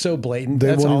it's just so blatant. They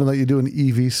won't even let you do an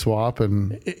EV swap,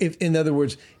 and if, in other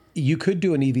words, you could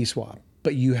do an EV swap,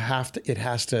 but you have to. It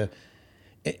has to.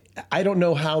 I don't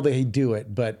know how they do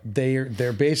it, but they're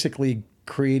basically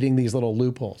creating these little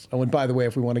loopholes. Oh, and by the way,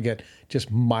 if we want to get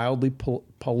just mildly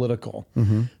political,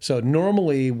 so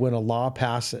normally when a law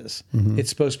passes, it's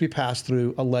supposed to be passed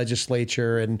through a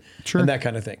legislature and that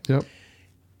kind of thing. Yep.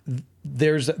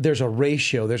 There's a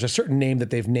ratio. There's a certain name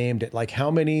that they've named it, like how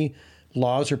many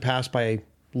laws are passed by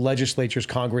legislatures,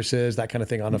 congresses, that kind of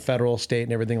thing on a federal, state,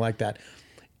 and everything like that.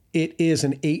 It is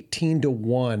an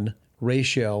 18-to-1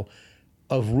 ratio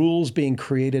of rules being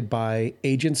created by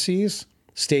agencies,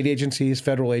 state agencies,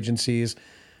 federal agencies,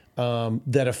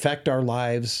 that affect our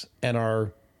lives and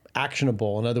are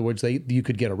actionable. In other words, you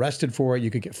could get arrested for it. You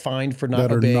could get fined for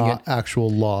not obeying it. That are not actual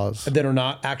laws. That are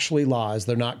not actually laws.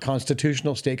 They're not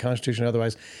constitutional, state constitution,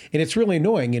 otherwise. And it's really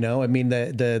annoying, I mean,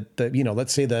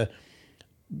 let's say the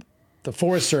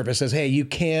Forest Service says, hey, you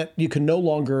can no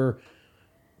longer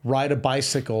ride a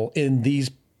bicycle in these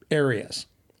areas.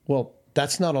 Well,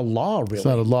 that's not a law, really. It's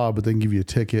not a law, but they can give you a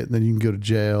ticket, and then you can go to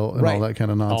jail and all that kind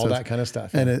of nonsense. All that kind of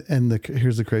stuff. And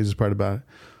here's the craziest part about it.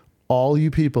 All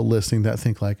you people listening that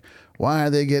think like, why are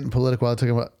they getting political? While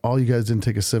talking about all you guys didn't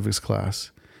take a civics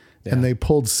class. Yeah. And they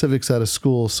pulled civics out of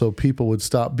school so people would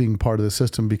stop being part of the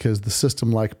system because the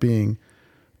system liked being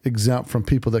exempt from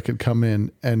people that could come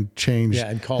in and change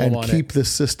and call them on keep the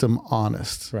system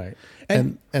honest. Right.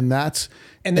 And that's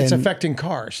affecting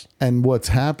cars. And what's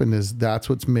happened is that's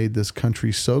what's made this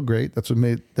country so great. That's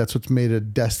what's made a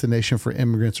destination for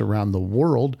immigrants around the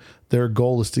world. Their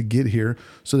goal is to get here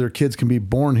so their kids can be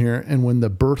born here and win the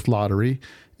birth lottery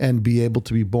and be able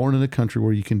to be born in a country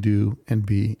where you can do and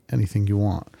be anything you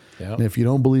want. Yep. And if you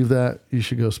don't believe that, you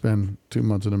should go spend 2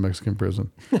 months in a Mexican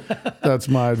prison. That's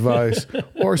my advice.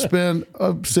 Or spend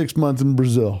 6 months in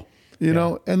Brazil,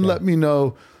 let me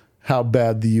know how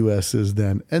bad the U.S. is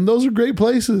then. And those are great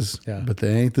places, but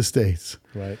they ain't the States.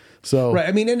 Right. So, right.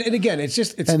 I mean, and again, it's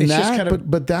just kind of,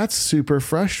 but that's super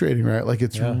frustrating, right? Like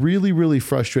it's really, really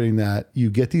frustrating that you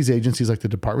get these agencies like the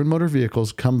Department of Motor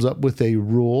Vehicles comes up with a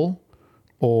rule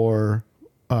or,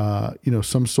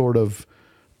 some sort of,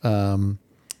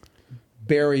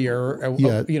 barrier,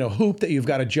 hoop that you've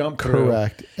got to jump through.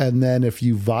 Correct. And then if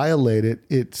you violate it,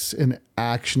 it's an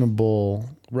actionable.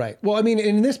 Right. Well, I mean,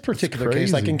 in this particular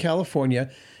case, like in California,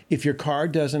 if your car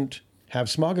doesn't have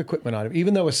smog equipment on it,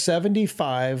 even though a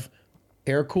 75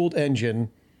 air-cooled engine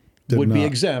would be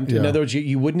exempt. In other words,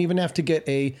 you wouldn't even have to get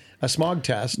a smog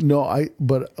test. No,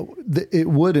 but it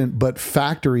wouldn't. But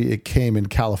factory, it came in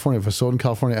California. If it was sold in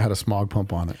California, it had a smog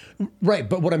pump on it. Right.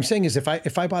 But what I'm saying is if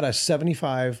I bought a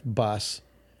 75 bus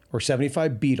or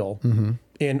 75 Beetle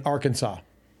in Arkansas,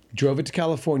 drove it to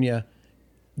California,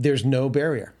 there's no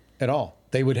barrier at all.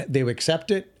 They would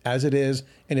accept it as it is,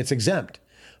 and it's exempt.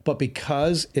 But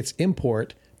because it's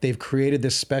import, they've created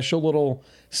this special little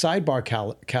sidebar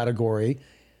category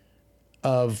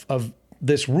of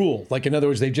this rule. Like, in other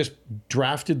words, they just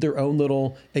drafted their own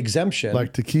little exemption.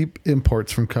 Like to keep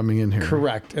imports from coming in here.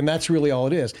 Correct. And that's really all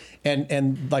it is.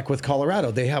 And like with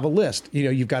Colorado, they have a list.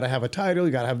 You've got to have a title,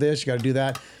 you got to have this, you got to do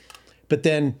that. But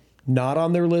then not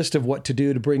on their list of what to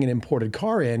do to bring an imported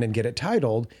car in and get it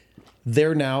titled.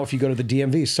 They're now, if you go to the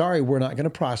DMV, sorry, we're not going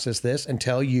to process this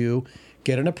until you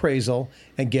get an appraisal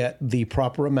and get the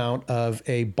proper amount of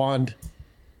a bond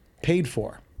paid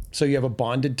for. So you have a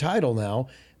bonded title now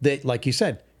that, like you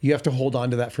said, you have to hold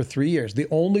on to that for 3 years. The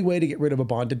only way to get rid of a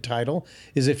bonded title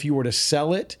is if you were to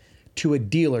sell it to a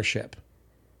dealership.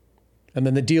 And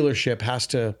then the dealership has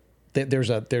to,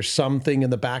 there's something in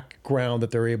the background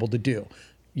that they're able to do.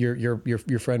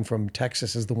 Your friend from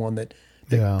Texas is the one that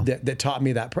taught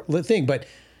me that thing. But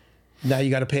now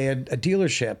you got to pay a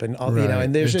dealership, and Right.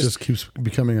 and there's it just keeps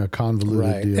becoming a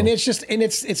convoluted deal. and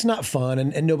it's not fun,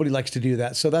 and nobody likes to do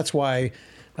that. So that's why,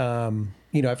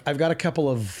 I've got a couple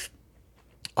of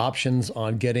options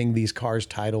on getting these cars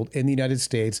titled in the United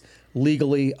States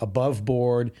legally, above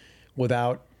board,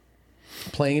 without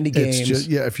playing any games. It's just,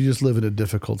 if you just live in a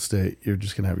difficult state, you're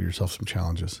just going to have yourself some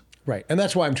challenges. Right. And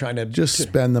that's why I'm trying to Just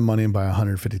spend the money and buy a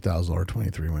 $150,000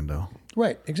 23 window.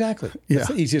 Right. Exactly. Yeah. That's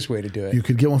the easiest way to do it. You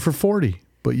could get one for 40,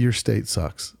 but your state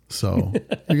sucks. So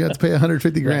you got to pay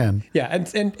 150 grand. Yeah.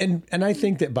 And I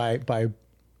think that by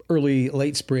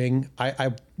late spring,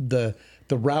 the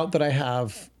route that I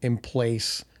have in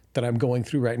place that I'm going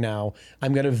through right now,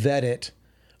 I'm going to vet it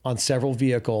on several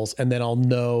vehicles, and then I'll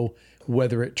know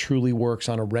whether it truly works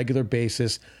on a regular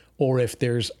basis or if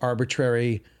there's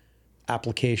arbitrary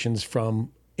applications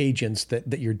from agents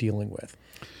that you're dealing with.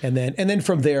 And then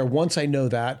from there, once I know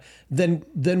that, then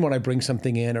when I bring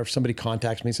something in, or if somebody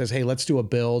contacts me and says, hey, let's do a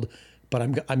build, but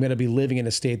I'm going to be living in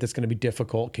a state that's going to be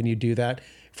difficult. Can you do that?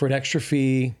 For an extra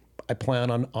fee, I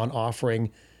plan on offering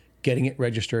getting it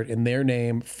registered in their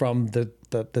name from the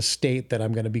state that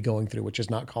I'm going to be going through, which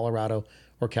is not Colorado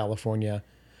or California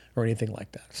or anything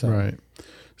like that. So, Right.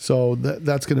 So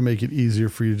that's going to make it easier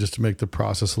for you just to make the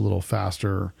process a little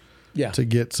faster. Yeah. To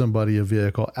get somebody a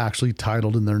vehicle actually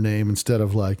titled in their name, instead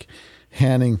of like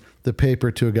handing the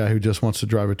paper to a guy who just wants to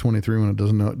drive a 23 when it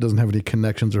doesn't have any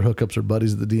connections or hookups or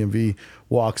buddies at the DMV,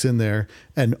 walks in there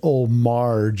and old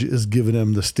Marge is giving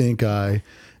him the stink eye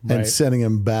and Right. sending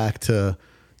him back to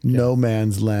no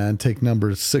man's land, take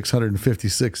number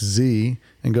 656Z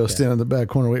and go stand in the back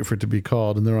corner, wait for it to be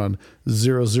called. And they're on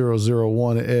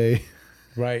 0001A.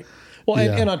 Right. Well,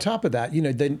 and on top of that,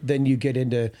 then you get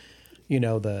into,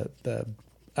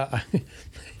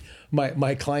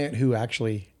 my client who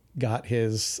actually got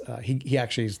his, he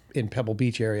actually is in Pebble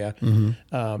Beach area.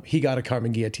 He got a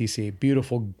Karmann Ghia TC,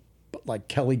 beautiful, like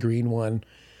Kelly green one.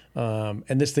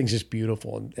 And this thing's just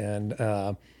beautiful.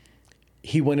 And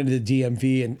he went into the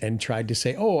DMV and tried to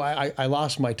say, oh, I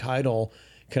lost my title.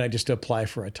 Can I just apply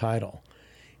for a title?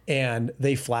 And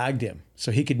they flagged him.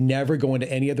 So he could never go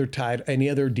into any other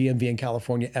DMV in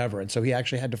California ever. And so he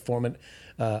actually had to form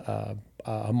a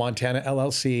Montana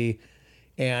LLC.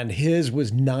 And his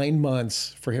was 9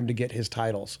 months for him to get his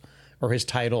titles, or his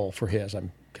title for his.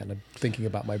 I'm kind of thinking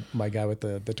about my guy with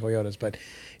the Toyotas. But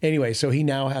anyway, so he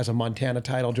now has a Montana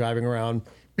title driving around,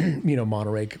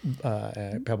 Monterey,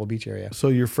 Pebble Beach area. So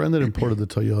your friend that imported the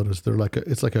Toyotas,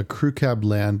 it's like a crew cab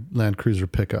Land Cruiser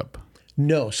pickup.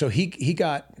 No, so he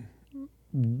got,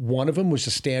 one of them was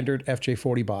a standard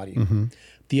FJ40 body.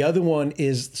 The other one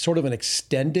is sort of an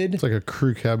extended. It's like a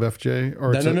crew cab FJ,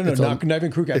 or No, not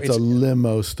even crew cab. It's a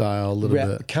limo style, a little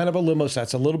bit. Kind of a limo style.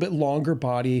 It's a little bit longer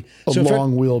body. A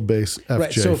long wheelbase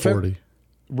FJ40.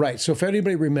 Right. So if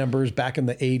anybody remembers, back in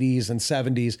the 80s and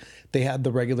 70s, they had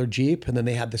the regular Jeep, and then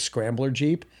they had the Scrambler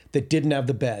Jeep that didn't have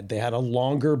the bed. They had a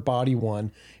longer body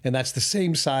one, and that's the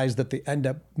same size that they end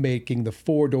up making the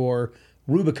 4-door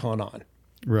Rubicon on.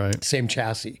 Right. Same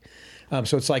chassis.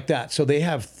 So it's like that. So they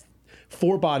have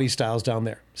 4 body styles down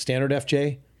there: standard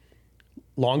FJ,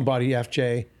 long body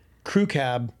FJ, crew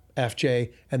cab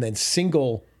FJ, and then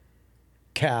single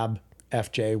cab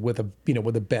FJ with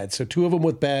a bed. So 2 of them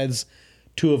with beds,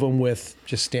 2 of them with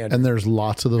just standard. And there's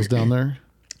lots of those down there?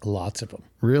 Lots of them.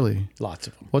 Really? Lots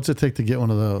of them. What's it take to get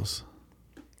one of those?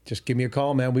 Just give me a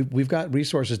call, man. We've got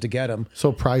resources to get them.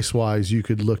 So price-wise, you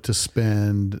could look to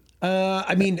spend...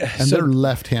 they're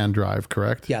left-hand drive,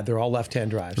 correct? Yeah, they're all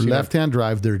left-hand drives. Left-hand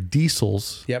drive, they're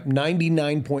diesels. Yep,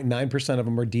 99.9% of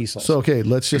them are diesels. So, okay,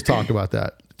 let's just talk about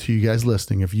that. To you guys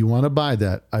listening, if you want to buy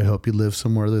that, I hope you live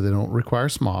somewhere that they don't require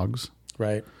smogs.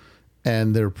 Right.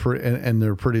 And they're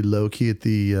pretty low-key at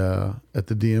the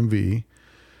DMV.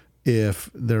 If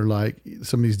they're like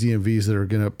some of these DMVs that are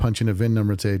going to punch in a VIN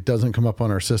number and say, it doesn't come up on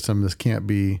our system, this can't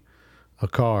be a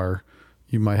car,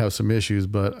 you might have some issues.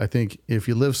 But I think if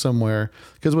you live somewhere,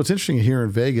 because what's interesting here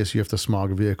in Vegas, you have to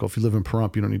smog a vehicle. If you live in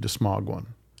Pahrump, you don't need to smog one.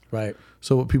 Right.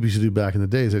 So what people used to do back in the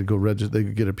days, they'd go they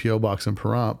could get a PO box in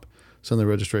Pahrump, send their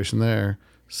registration there,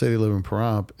 say they live in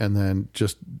Pahrump, and then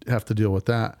just have to deal with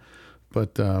that.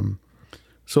 But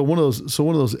so one of those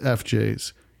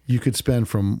FJs, you could spend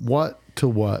from what to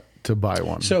buy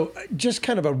one. So just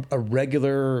kind of a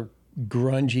regular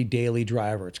grungy daily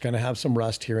driver. It's going to have some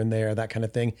rust here and there, that kind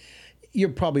of thing.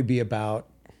 You'll probably be about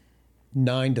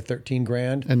 9 to 13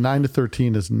 grand. And 9 to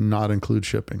 13 does not include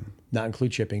shipping. Not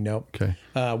include shipping, nope. Okay.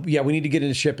 Yeah, we need to get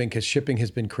into shipping because shipping has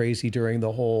been crazy during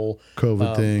the whole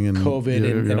COVID thing and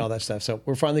and all that stuff. So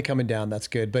we're finally coming down. That's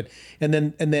good. But and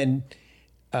then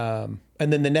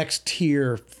the next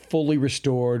tier, fully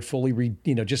restored,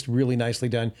 just really nicely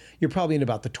done. You're probably in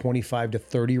about the 25 to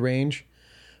 30 range.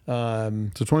 So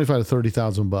 25 to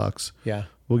 30,000 bucks. Yeah.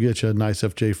 We'll get you a nice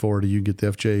FJ40. You get the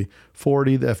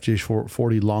FJ40, the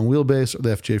FJ40 long wheelbase, or the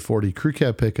FJ40 crew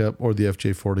cab pickup, or the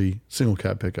FJ40 single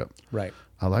cab pickup. Right.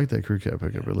 I like that crew cab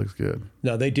pickup. It looks good.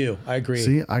 No, they do. I agree.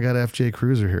 See, I got FJ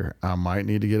Cruiser here. I might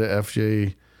need to get a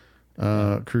FJ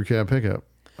crew cab pickup.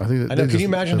 I think. I know. Can you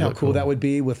imagine how cool that would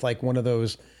be with like one of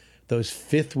those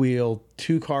fifth wheel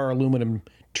 2-car aluminum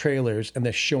trailers, and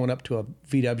they're showing up to a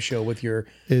VW show with your.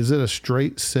 Is it a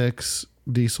straight 6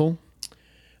 diesel?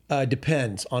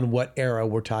 Depends on what era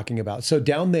we're talking about. So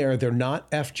down there, they're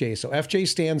not FJ. So FJ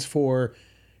stands for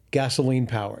gasoline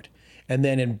powered, and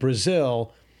then in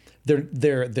Brazil,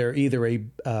 they're either a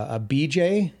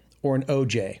BJ or an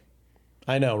OJ.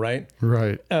 I know, right?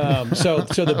 Right. So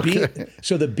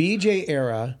the BJ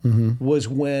era was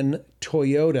when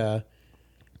Toyota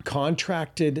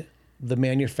contracted the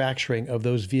manufacturing of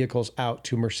those vehicles out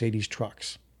to Mercedes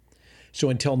trucks. So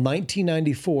until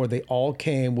 1994, they all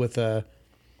came with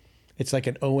it's like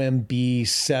an OMB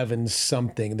 7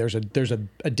 something. There's a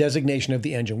designation of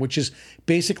the engine, which is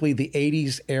basically the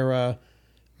 80s era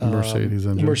Mercedes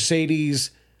engine. Mercedes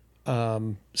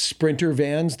Sprinter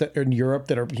vans that are in Europe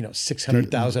that are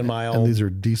 600,000 mile. And these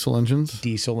are diesel engines.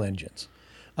 Diesel engines.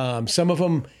 Some of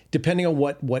them, depending on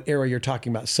what era you're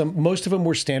talking about, most of them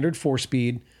were standard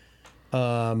 4-speed,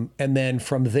 and then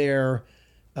from there,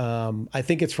 I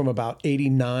think it's from about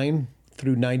 89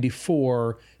 through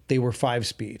 94 they were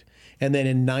 5-speed. And then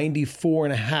in 94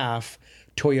 and a half,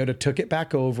 Toyota took it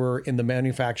back over in the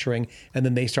manufacturing, and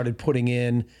then they started putting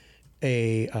in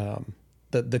the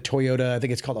Toyota, I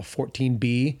think it's called a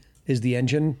 14B is the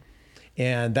engine.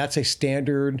 And that's a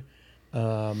standard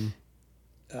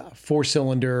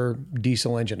 4-cylinder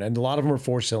diesel engine. And a lot of them are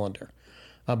 4-cylinder.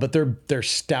 But they're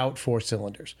stout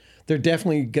 4-cylinders. They're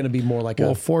definitely going to be more like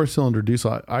a 4-cylinder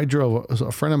diesel. I drove,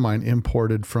 a friend of mine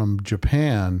imported from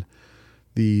Japan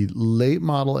the late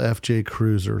model FJ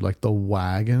Cruiser, like the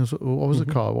wagon. What was it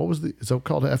called? Is it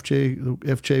called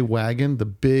FJ wagon?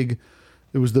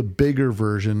 It was the bigger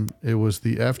version. It was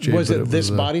the FJ. Was it this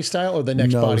body style or the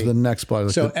next body? No, it was the next body.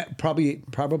 So probably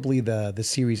the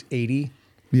Series 80.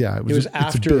 Yeah, it was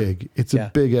after. It's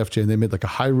a big FJ, and they made like a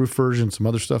high roof version, some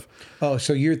other stuff. Oh,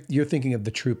 so you're thinking of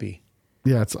the Troopy?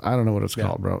 Yeah, I don't know what it's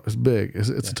called, bro. It's big. It's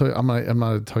a Toyota. I'm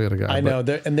not a Toyota guy. I know.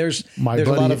 There's a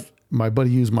lot of. My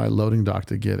buddy used my loading dock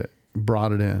to get it,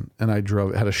 brought it in, and I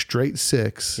drove it. Had a straight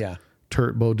 6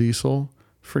 turbo diesel.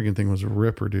 Freaking thing was a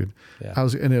ripper, dude. Yeah. It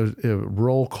was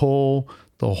roll coal,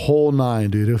 the whole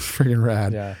 9, dude. It was freaking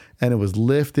rad. Yeah. And it was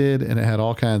lifted, and it had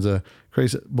all kinds of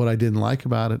crazy. What I didn't like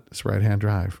about it is right-hand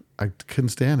drive. I couldn't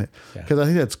stand it because I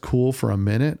think that's cool for a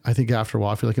minute. I think after a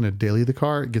while, if you're looking at daily the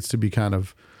car, it gets to be kind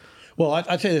of. Well, I'll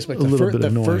tell you this, but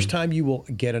the first time you will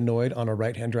get annoyed on a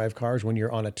right-hand drive car is when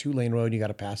you're on a 2-lane road and you got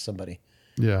to pass somebody.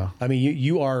 Yeah. I mean,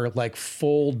 you are like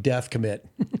full death commit.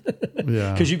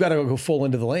 Yeah. Because you've got to go full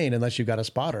into the lane unless you've got a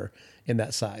spotter in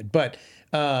that side. But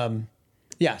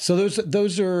so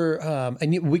those are,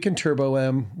 and we can turbo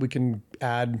them. We can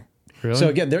add. Really? So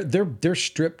again, they're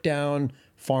stripped down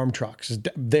farm trucks.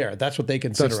 That's what they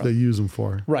consider. That's what they use them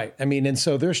for. Right. I mean, and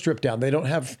so they're stripped down. They don't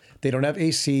have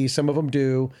AC. Some of them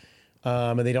do.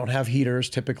 And they don't have heaters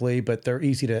typically, but they're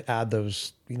easy to add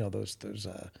those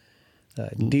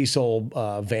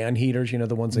diesel van heaters,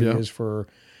 the ones they use for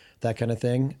that kind of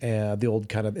thing. And the old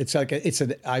kind of, it's an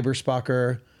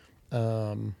Eberspacher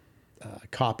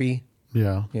copy.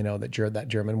 Yeah. That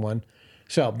German one.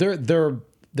 So they're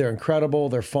incredible.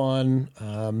 They're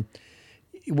fun.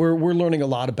 We're learning a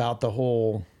lot about the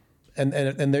whole, and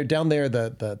they're down there.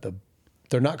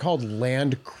 They're not called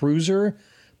Land Cruiser.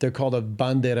 They're called a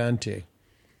Bandeirante.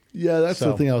 Yeah, that's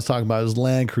the thing I was talking about. Is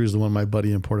Land Cruiser, the one my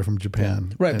buddy imported from Japan.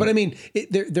 Yeah. Right, but I mean,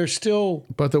 they're still.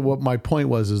 But what my point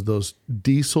was is those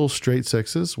diesel straight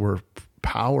 6s were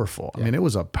powerful. Yeah. I mean, it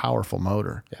was a powerful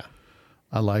motor. Yeah,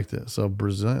 I liked it. So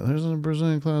there's a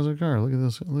Brazilian classic car. Look at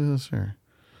this. Look at this here.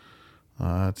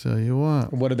 I tell you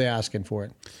what. What are they asking for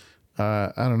it?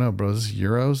 I don't know, bro. This is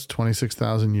euros,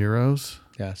 26,000 euros.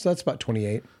 Yeah, so that's about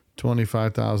 28.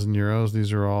 25,000 euros.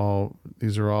 These are all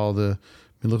the.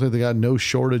 It looks like they got no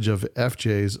shortage of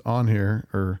FJs on here,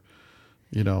 or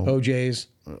you know, OJs.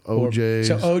 OJs.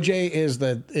 So OJ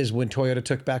is when Toyota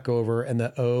took back over, and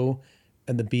the O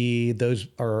and the B, those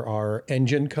are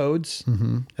engine codes,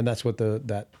 and that's what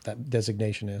that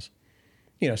designation is.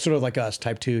 You know, sort of like us,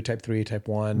 Type 2, Type 3, Type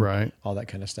 1, Right. all that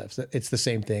kind of stuff. So it's the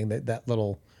same thing. That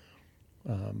little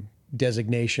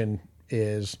designation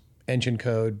is engine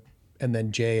code, and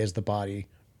then J is the body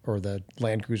or the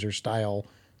Land Cruiser style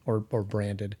or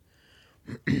branded.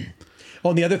 Oh,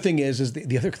 and the other thing is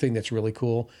the other thing that's really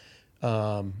cool.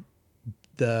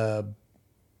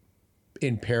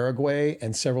 In Paraguay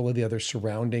and several of the other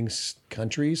surrounding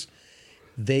countries,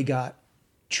 they got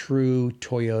true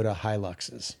Toyota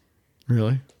Hiluxes.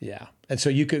 Really? Yeah, and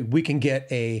so we can get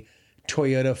a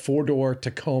Toyota 4-door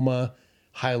Tacoma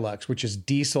Hilux, which is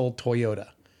diesel Toyota.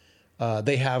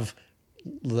 They have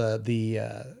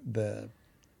the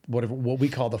what we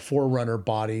call the 4Runner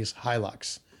bodies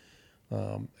Hilux.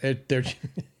 They're,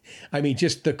 I mean,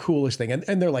 just the coolest thing,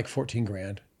 and they're like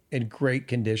 $14,000 in great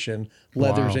condition,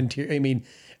 leathers, Wow. interior. I mean,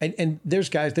 and there's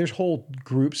whole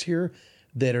groups here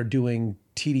that are doing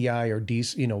TDI or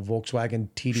Volkswagen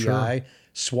TDI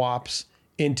swaps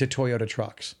into Toyota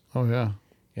trucks. Oh yeah.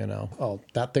 You know,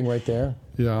 that thing right there.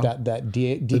 Yeah. That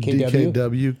The DKW.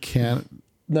 DKW can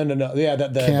No. Yeah, the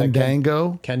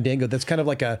Candango. Candango. That's kind of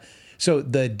like so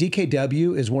the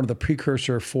DKW is one of the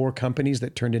precursor 4 companies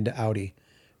that turned into Audi,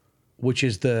 which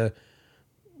is the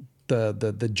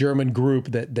German group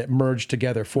that merged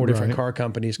together. 4 different Right. car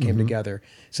companies came together.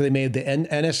 So they made the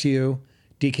NSU,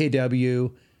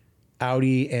 DKW,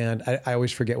 Audi, and I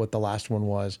always forget what the last one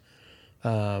was.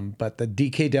 But the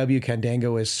DKW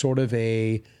Candango is sort of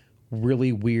a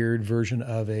really weird version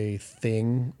of a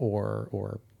thing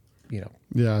or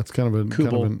Yeah, it's kind of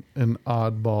Kubel. an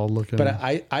oddball looking. But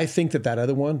I think that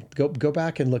other one, go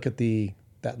back and look at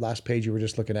that last page you were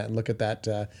just looking at, and look at that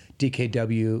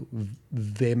DKW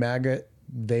Vemaguet.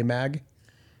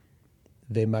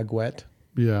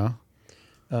 yeah,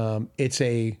 It's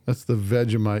that's the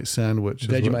Vegemite sandwich. is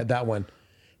what- Vegemite. That one,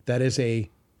 that is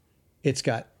it's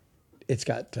got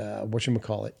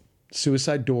whatchamacallit,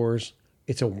 suicide doors.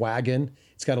 It's a wagon.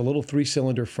 It's got a little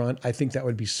 3-cylinder front. I think that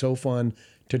would be so fun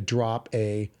to drop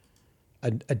a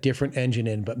different engine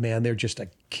in, but man, they're just a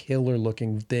killer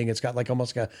looking thing. It's got like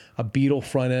almost like a Beetle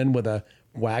front end with a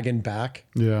wagon back.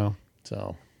 Yeah.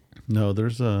 So No, it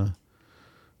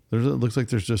looks like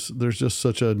there's just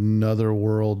such another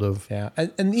world of yeah,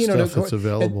 and you stuff know that's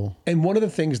available. And one of the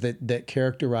things that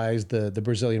characterized the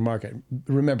Brazilian market.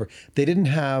 Remember, they didn't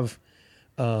have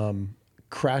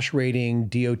crash rating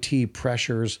DOT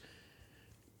pressures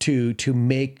to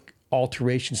make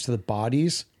alterations to the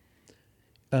bodies.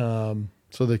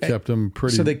 So they kept them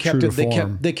pretty. So they kept true it. to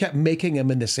form. They kept making them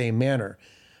in the same manner.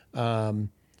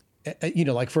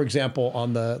 Like for example,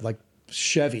 on the like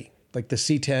Chevy, like the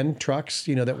C10 trucks,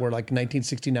 that were like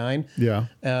 1969.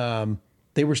 Yeah.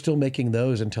 They were still making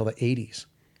those until the 80s.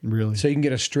 Really. So you can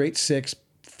get a straight 6,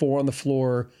 4 on the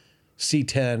floor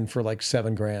C10 for like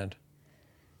 $7,000.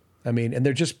 I mean, and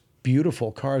they're just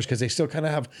beautiful cars because they still kind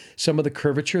of have some of the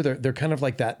curvature. They're kind of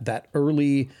like that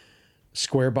early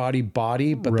square body,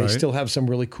 but they Right. still have some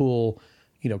really cool,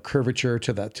 curvature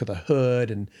to the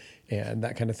hood and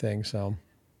that kind of thing. So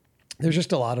there's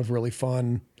just a lot of really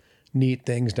fun, neat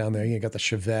things down there. You got the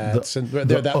Chevettes and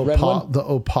they're that red one. The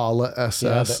Opala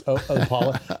SS. Yeah, the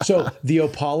Opala. So the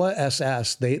Opala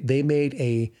SS, they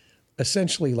made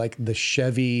essentially like the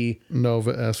Chevy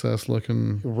Nova SS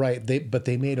looking. right.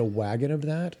 They made a wagon of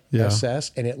that Yeah.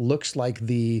 SS, and it looks like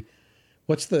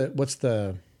what's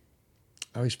the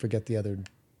I always forget the other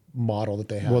model that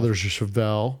they have. Well, there's a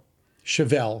Chevelle.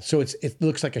 Chevelle. So it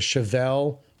looks like a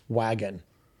Chevelle wagon.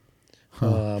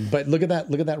 But look at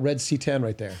that red C10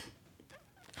 right there.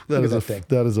 That Look is at a that thing.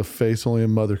 that is a face only a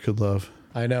mother could love.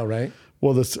 I know, right?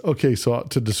 Well, so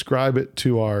to describe it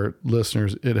to our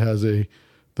listeners, it has the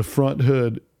front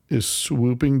hood is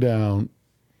swooping down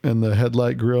and the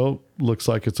headlight grill looks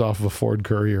like it's off of a Ford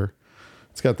Courier.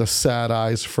 It's got the sad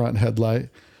eyes front headlight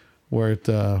where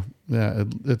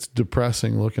it's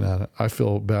depressing looking at it. I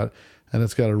feel bad. And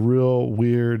it's got a real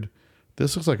weird,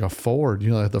 this looks like a Ford,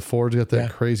 like the Ford's got that Yeah.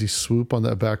 crazy swoop on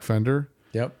that back fender.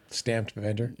 Yep. Stamped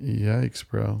fender. Yikes,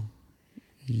 bro.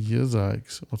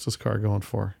 Yikes. What's this car going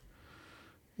for?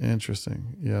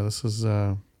 Interesting. Yeah, this is,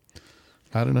 I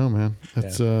don't know, man.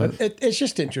 It's, It's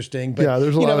just interesting. But, Yeah,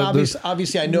 there's a lot of-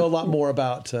 obviously, I know a lot more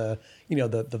about, the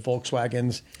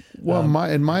Volkswagens. well,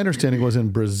 my understanding was in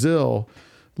Brazil,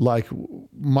 like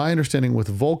my understanding with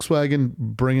Volkswagen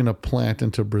bringing a plant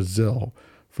into Brazil,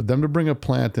 for them to bring a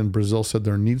plant in Brazil said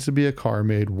there needs to be a car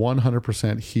made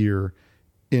 100% here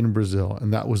in Brazil.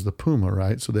 And that was the Puma,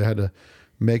 right? So they had to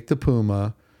make the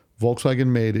Puma. Volkswagen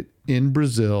made it in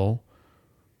Brazil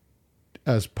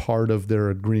as part of their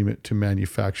agreement to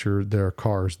manufacture their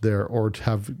cars there or to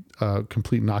have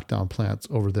complete knockdown plants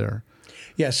over there.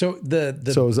 Yeah. So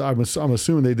I'm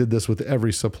assuming they did this with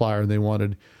every supplier, and they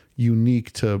wanted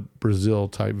unique to Brazil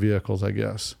type vehicles, I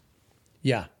guess.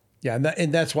 Yeah. Yeah.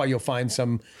 And that's why you'll find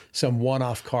some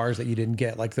one-off cars that you didn't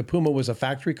get. Like the Puma was a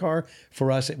factory car.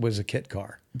 For us, it was a kit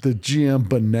car. The GM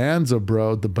Bonanza,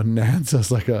 bro. The Bonanza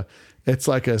is it's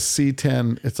like a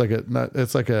C10. It's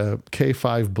like a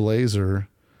K5 Blazer,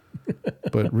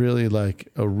 but really like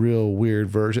a real weird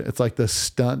version. It's like the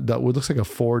stunt. It looks like a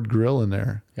Ford grill in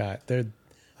there. Yeah.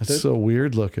 That's so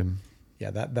weird looking.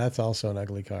 Yeah. That's also an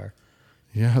ugly car.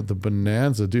 Yeah. The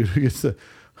Bonanza, dude.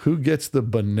 Who gets the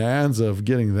bonanza of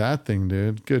getting that thing,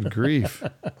 dude? Good grief.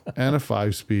 And a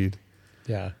 5-speed.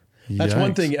 Yeah. That's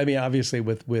one Yikes. thing. I mean, obviously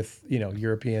with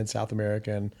European, South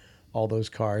American, all those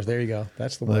cars. There you go.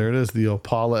 That's the one. There it is. The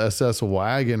Opala SS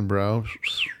wagon, bro.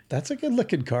 That's a good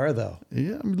looking car though.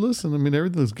 Yeah. Listen,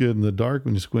 everything's good in the dark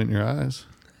when you squint your eyes.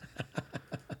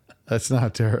 That's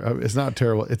not terrible. It's not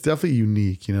terrible. It's definitely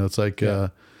unique. It's like,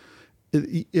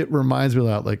 it reminds me a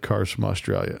lot like cars from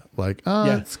Australia. Like,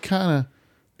 it's kind of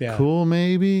cool,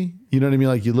 maybe. You know what I mean?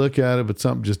 Like you look at it, but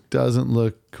something just doesn't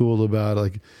look cool about it.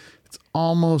 Like it's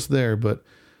almost there, but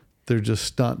they're just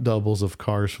stunt doubles of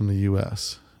cars from the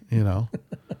U.S. No,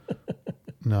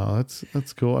 that's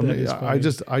cool. I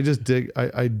just dig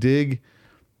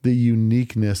the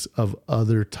uniqueness of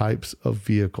other types of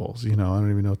vehicles. I don't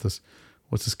even know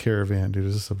what's this Caravan, dude?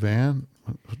 Is this a van?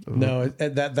 No,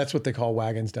 that's what they call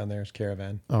wagons down there. Is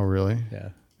Caravan. Oh, really? Yeah.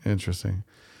 Interesting.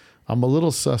 I'm a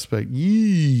little suspect.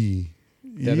 Yee.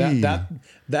 Yeah,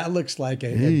 that looks like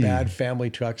a bad family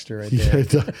truckster right there.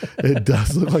 Yeah, it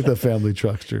does look like the family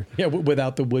truckster. Yeah,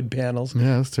 without the wood panels.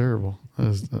 Yeah, that's terrible.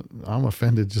 I'm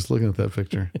offended just looking at that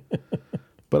picture.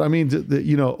 But I mean,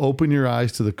 open your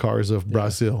eyes to the cars of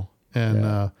Brazil.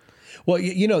 And well,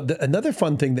 another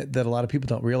fun thing that a lot of people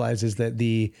don't realize is that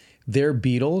their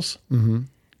Beetles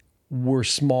were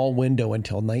small window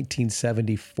until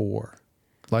 1974.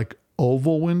 Like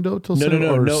oval window till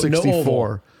no, 64. No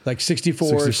oval. Like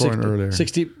 64 and earlier.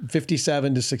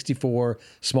 57 to 64,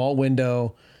 small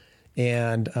window.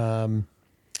 And, so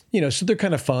they're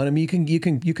kind of fun. I mean, you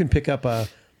can pick up like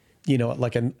a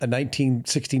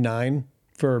 1969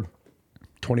 for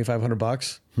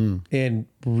 $2,500 in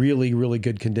really, really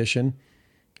good condition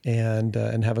and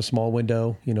have a small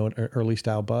window, an early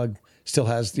style Bug. Still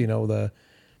has, the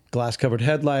glass covered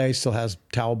headlights, still has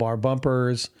towel bar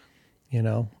bumpers,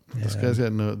 This guy's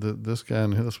got this guy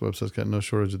on this website's got no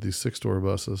shortage of these 6-door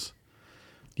buses.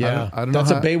 Yeah, I don't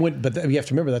that's know a bay window, but you have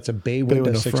to remember that's a bay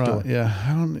window 6-door. Yeah,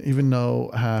 I don't even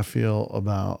know how I feel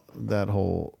about that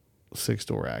whole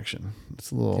 6-door action.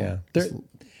 It's a little. Yeah,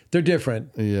 they're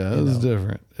different. Yeah, it's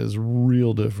different. It's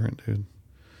real different, dude.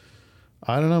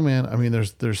 I don't know, man. I mean,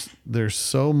 there's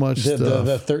so much stuff.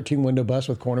 The 13 window bus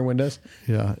with corner windows.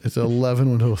 Yeah, it's 11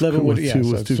 windows. 11 with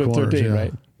windows. two corners. 13, yeah.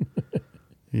 right?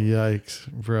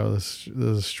 Yikes, bro! This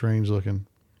is strange looking.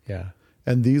 Yeah.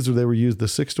 And they were used. The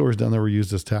 6-doors down there were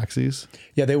used as taxis.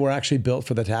 Yeah, they were actually built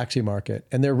for the taxi market,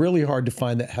 and they're really hard to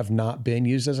find that have not been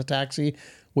used as a taxi,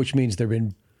 which means they've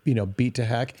been beat to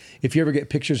heck. If you ever get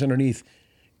pictures underneath,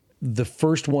 the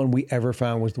first one we ever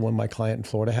found was the one my client in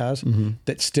Florida has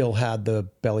that still had the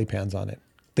belly pans on it.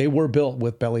 They were built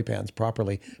with belly pans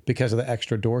properly because of the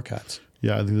extra door cuts.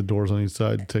 Yeah, I think the doors on each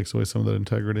side takes away some of that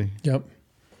integrity. Yep.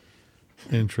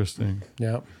 Interesting.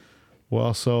 Yep.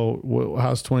 Well, so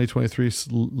how's 2023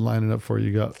 lining up for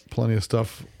you? You got plenty of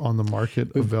stuff on the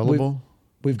market available?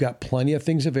 We've got plenty of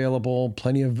things available,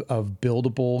 plenty of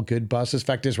buildable, good buses.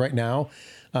 Fact is, right now,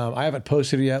 I haven't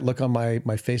posted it yet. Look on my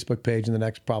Facebook page in the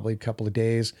next probably couple of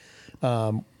days.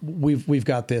 We've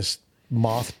got this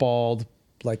mothballed,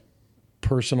 like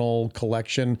personal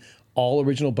collection, all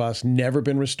original bus, never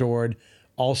been restored,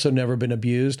 also never been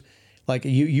abused. Like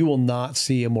you will not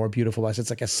see a more beautiful bus.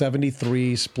 It's like a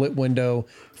 73 split window,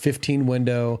 15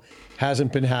 window,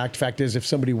 hasn't been hacked. Fact is, if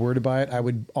somebody were to buy it, I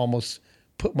would almost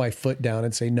put my foot down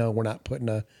and say, no, we're not putting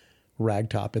a rag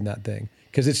top in that thing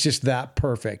because it's just that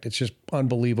perfect. It's just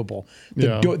unbelievable.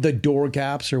 The door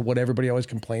gaps are what everybody always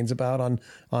complains about on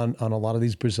a lot of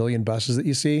these Brazilian buses that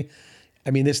you see.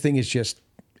 I mean, this thing is just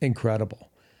incredible.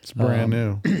 It's brand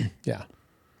new. Yeah.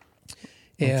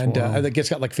 And I think it's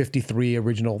got like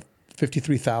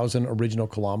 53,000 original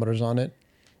kilometers on it.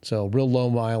 So real low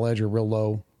mileage or real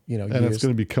low, and it's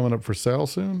going to be coming up for sale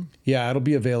soon? Yeah, it'll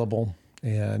be available.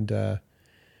 And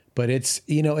But it's,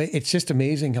 it's just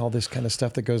amazing all this kind of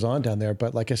stuff that goes on down there.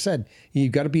 But like I said, you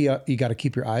got to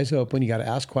keep your eyes open. You got to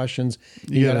ask questions.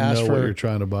 You got to know what you're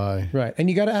trying to buy. Right. And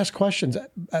you got to ask questions.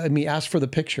 I mean, ask for the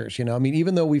pictures, I mean,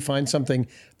 even though we find something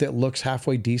that looks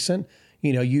halfway decent,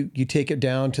 you take it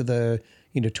down to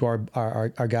to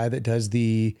our guy that does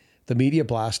the media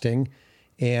blasting,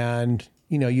 and,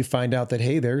 you find out that,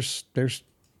 hey, there's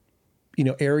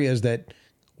areas that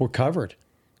were covered.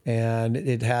 And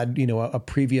it had, a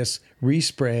previous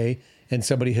respray, and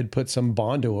somebody had put some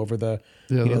Bondo over the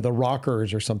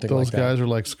rockers or something like that. Those guys are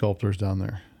like sculptors down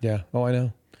there. Yeah. Oh, I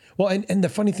know. Well, and the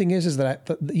funny thing is that,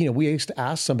 we used to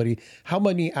ask somebody, how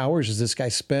many hours does this guy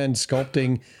spend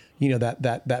sculpting,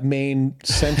 that main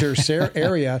center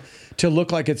area to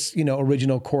look like it's,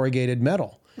 original corrugated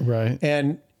metal. Right.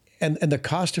 And the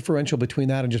cost differential between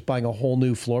that and just buying a whole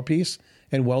new floor piece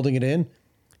and welding it in,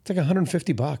 it's like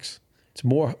 $150. It's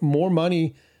more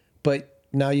money, but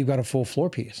now you've got a full floor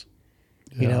piece.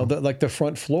 Yeah. Like the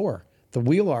front floor, the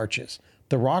wheel arches,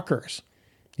 the rockers,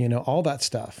 all that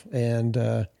stuff. And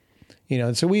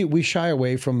and so we shy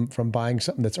away from buying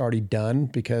something that's already done,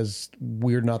 because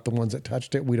we're not the ones that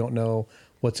touched it. We don't know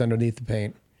what's underneath the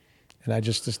paint. And I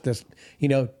just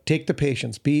take the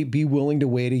patience. Be willing to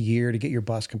wait a year to get your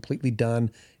bus completely done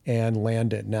and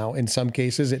landed. Now, in some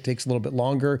cases, it takes a little bit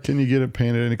longer. Can you get it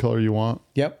painted any color you want?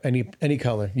 Yep, any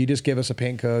color. You just give us a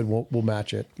paint code, we'll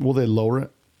match it. Will they lower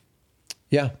it?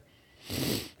 Yeah.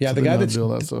 Yeah, So the guy that's do all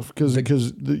that stuff, because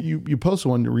you posted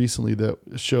one recently that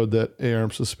showed that ARM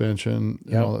suspension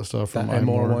and all that stuff from that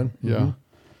MR one. Yeah. Mm-hmm.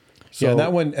 So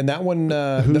that one.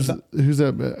 who's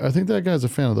that? I think that guy's a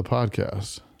fan of the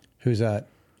podcast. Who's that?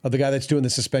 Oh, the guy that's doing the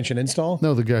suspension install?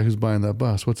 No, the guy who's buying that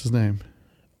bus. What's his name?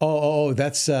 Oh,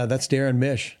 that's Darren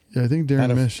Mish. Yeah, I think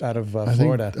Darren Mish out of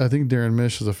Florida. I think Darren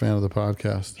Mish is a fan of the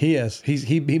podcast. He is.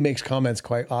 He makes comments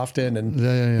quite often, and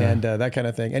and that kind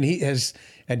of thing.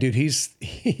 And dude,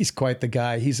 he's quite the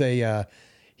guy. He's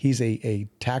a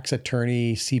tax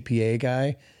attorney, CPA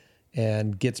guy,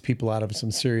 and gets people out of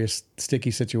some serious sticky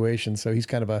situations. So he's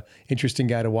kind of a interesting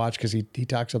guy to watch, because he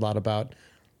talks a lot about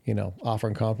offer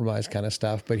and compromise kind of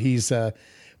stuff. But he's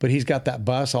got that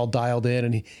bus all dialed in,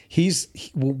 and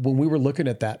when we were looking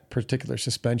at that particular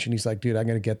suspension, he's like, dude, I'm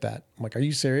going to get that. I'm like, are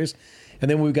you serious? And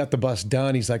then when we got the bus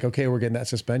done, he's like, okay, we're getting that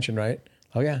suspension, right?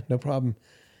 Oh yeah, no problem.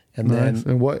 And nice.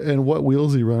 then what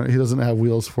wheels he run? He doesn't have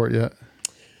wheels for it yet.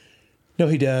 No,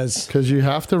 he does. Because you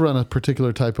have to run a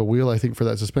particular type of wheel, I think, for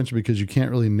that suspension, because you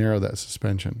can't really narrow that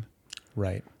suspension.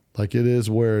 Right. Like, it is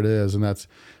where it is, and that's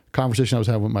a conversation I was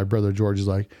having with my brother George. Is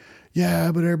like,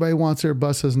 yeah, but everybody wants their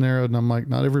buses narrowed. And I'm like,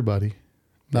 not everybody.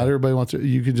 Not everybody wants it.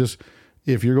 You could just,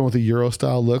 if you're going with a Euro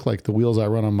style look, like the wheels I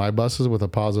run on my buses with a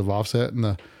positive offset,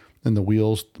 and the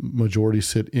wheels majority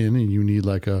sit in, and you need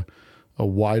like a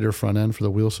wider front end for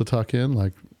the wheels to tuck in,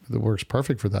 like, it works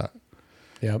perfect for that.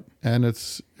 Yep. And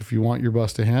it's, if you want your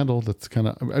bus to handle, that's kind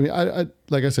of, I mean, I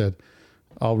like I said,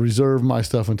 I'll reserve my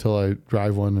stuff until I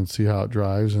drive one and see how it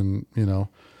drives, and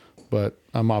but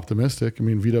I'm optimistic. I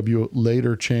mean, VW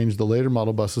later changed the later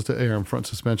model buses to ARM front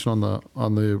suspension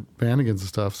on the Vanagons and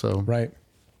stuff. So right,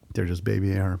 they're just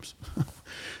baby ARMs,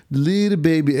 little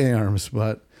baby ARMs,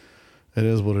 but it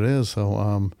is what it is.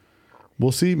 So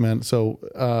we'll see, man. So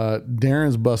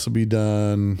Darren's bus will be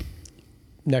done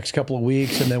next couple of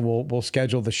weeks, and then we'll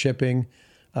schedule the shipping.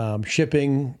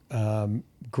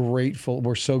 Grateful.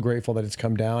 We're so grateful that it's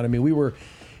come down. I mean, we were.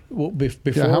 Well,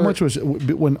 before, how much was,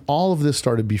 when all of this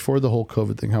started, before the whole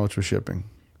COVID thing, how much was shipping?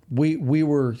 We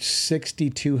were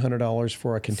 $6,200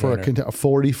 for a container. For a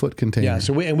 40-foot container. Yeah,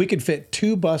 so we could fit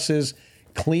 2 buses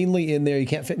cleanly in there. You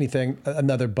can't fit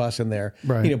another bus in there.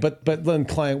 Right. But then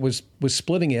client was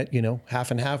splitting it,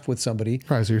 half and half with somebody.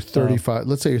 Right, so you're 35,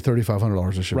 let's say you're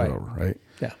 $3,500 to ship it over, right?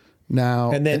 Yeah.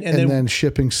 Now, and then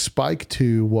shipping spiked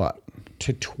to what?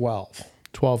 To 12.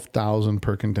 12,000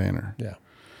 per container. Yeah.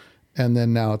 And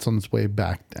then now it's on its way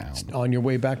back down. It's on your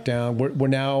way back down. We're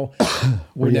now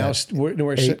we're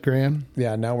 $8,000.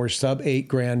 Yeah, now we're sub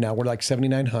 $8,000. Now we're like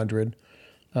 7,900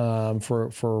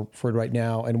 for right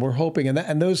now, and we're hoping and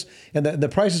the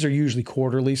prices are usually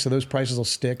quarterly, so those prices will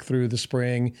stick through the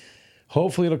spring.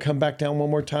 Hopefully, it'll come back down one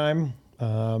more time.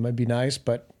 It'd be nice,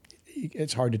 but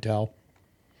it's hard to tell.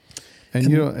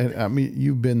 And I mean,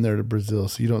 you've been there to Brazil,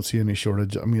 so you don't see any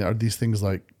shortage. I mean, are these things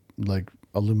like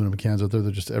aluminum cans out there? They're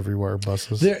just everywhere.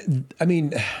 Buses.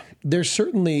 There's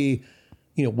certainly,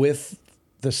 with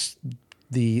this,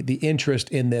 the interest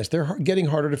in this, they're getting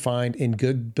harder to find in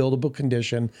good buildable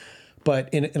condition. But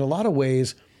in a lot of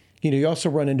ways, you also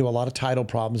run into a lot of title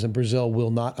problems, and Brazil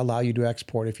will not allow you to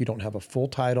export if you don't have a full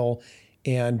title.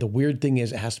 And the weird thing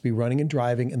is, it has to be running and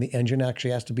driving, and the engine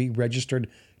actually has to be registered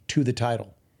to the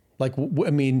title. Like,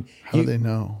 I mean, How do they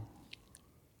know?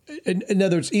 in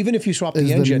other words, even if you swap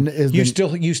the engine, you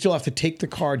still have to take the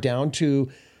car down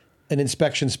to an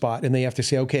inspection spot, and they have to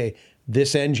say, okay,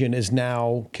 this engine is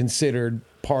now considered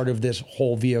part of this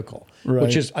whole vehicle, Right.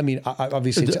 which is, I mean,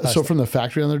 obviously. To us, So from the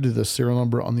factory on there, do the serial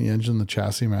number on the engine, the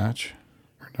chassis match?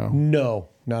 Or no? no,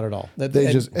 not at all.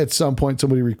 They just, at some point,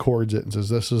 somebody records it and says,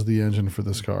 this is the engine for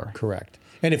this car. Correct.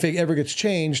 And if it ever gets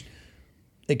changed,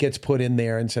 it gets put in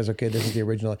there and says, okay, this is the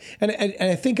original. And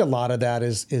I think a lot of that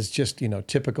is just,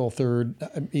 typical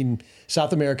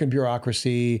South American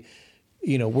bureaucracy,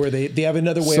 where they have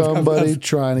another way Somebody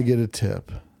trying to get a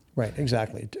tip. Right,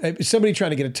 exactly. Somebody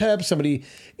trying to get a tip, somebody,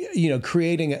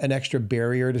 creating an extra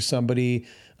barrier to somebody,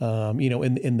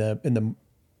 in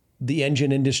the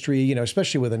engine industry,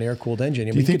 especially with an air-cooled engine.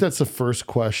 Do you think that's the first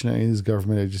question at any of these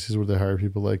government agencies where they hire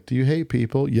people? Like, do you hate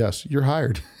people? Yes, you're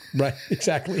hired. Right,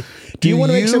 exactly. Do you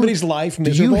want to make somebody's life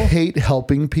miserable? Do you hate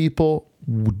helping people?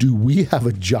 Do we have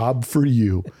a job for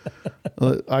you?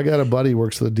 I got a buddy who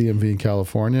works for the DMV in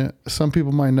California. Some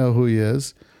people might know who he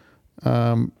is,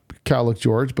 Calic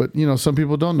George, but some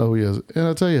people don't know who he is. And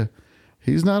I'll tell you,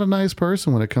 he's not a nice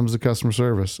person when it comes to customer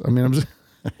service. I mean,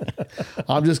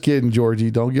 I'm just kidding,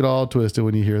 Georgie. Don't get all twisted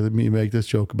when you hear me make this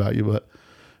joke about you. But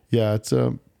yeah, it's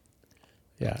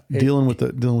dealing with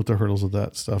the hurdles of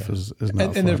that stuff is not fun.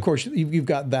 And then of course you've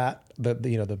got that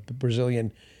the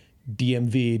Brazilian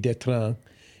DMV Detran,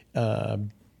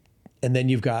 and then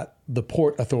you've got the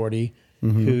Port Authority,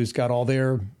 who's got all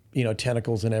their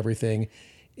tentacles and everything,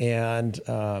 and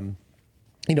then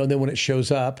when it shows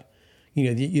up,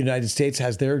 the United States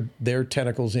has their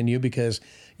tentacles in you because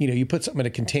you put something in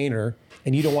a container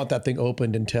and you don't want that thing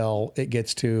opened until it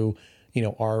gets to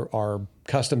our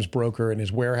customs broker in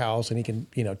his warehouse and he can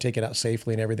take it out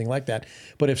safely and everything like that.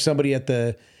 But if somebody at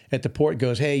the port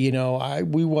goes, hey,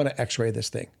 we want to X-ray this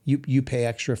thing, you pay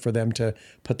extra for them to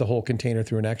put the whole container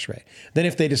through an X-ray. Then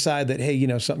if they decide that,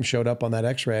 hey, something showed up on that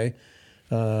X-ray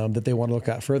that they want to look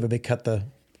at further, they cut the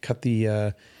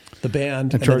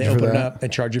band and then they open it up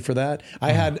and charge you for that.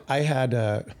 I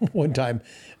had one time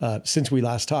since we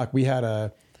last talked, we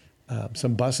had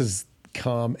some buses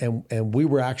come and we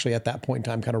were actually at that point in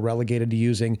time kind of relegated to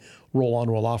using roll-on,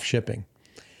 roll-off shipping,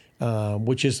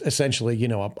 which is essentially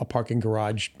a parking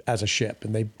garage as a ship,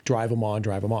 and they drive them on,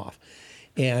 drive them off,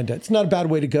 and it's not a bad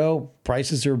way to go.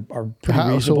 Prices are pretty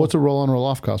reasonable. So what's a roll-on,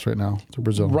 roll-off cost right now to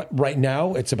Brazil? Right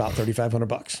now it's about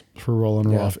 $3,500 for roll-on,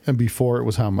 roll-off, and before it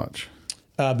was how much?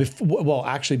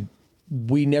 Actually,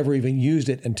 we never even used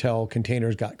it until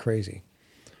containers got crazy.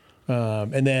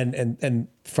 And then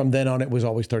from then on, it was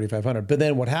always $3,500. But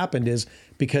then what happened is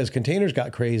because containers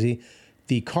got crazy,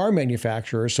 the car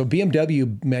manufacturers, so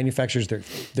BMW manufactures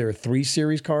their 3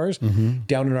 Series cars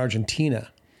down in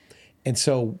Argentina. And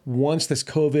so once this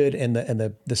COVID and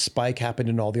the spike happened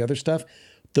and all the other stuff,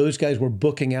 those guys were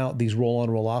booking out these roll-on,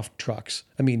 roll-off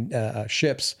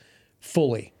ships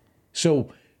fully.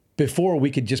 So before we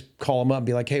could just call them up and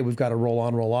be like, hey, we've got a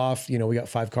roll-on, roll-off, we got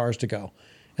 5 cars to go.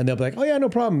 And they'll be like, oh, yeah, no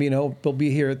problem. They'll be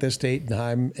here at this date and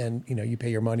time, and, you pay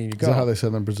your money and you go. Is that how they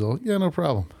said in Brazil? Yeah, no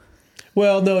problem.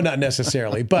 Well, no, not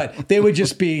necessarily. But they would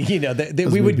just be,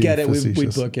 we would get it.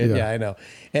 We'd book it. Yeah, I know.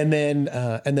 And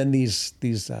then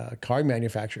these car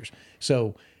manufacturers.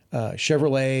 So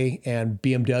Chevrolet and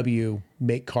BMW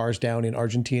make cars down in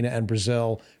Argentina and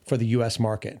Brazil for the U.S.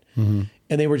 market. And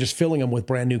they were just filling them with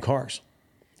brand new cars.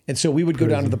 And so we would go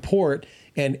down to the port,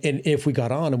 and if we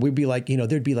got on, and we'd be like,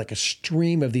 there'd be like a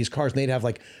stream of these cars, and they'd have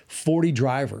like 40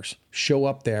 drivers show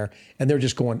up there, and they're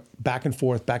just going back and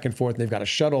forth, and they've got a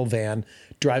shuttle van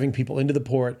driving people into the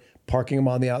port, parking them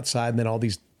on the outside, and then all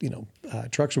these,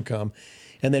 trucks would come.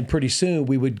 And then pretty soon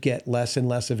we would get less and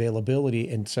less availability.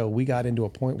 And so we got into a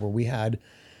point where we had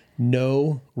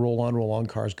no roll-on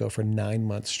cars go for 9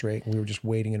 months straight. And we were just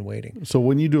waiting and waiting. So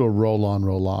when you do a roll-on,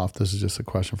 roll-off, this is just a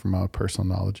question from my personal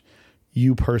knowledge.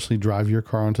 You personally drive your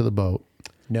car onto the boat?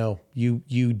 No,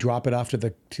 you drop it off to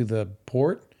the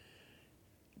port.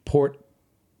 Port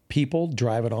people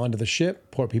drive it onto the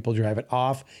ship. Port people drive it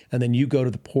off, and then you go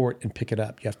to the port and pick it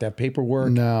up. You have to have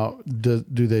paperwork. Now, do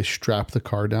they strap the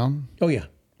car down? Oh yeah.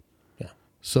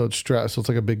 So it's strapped. So it's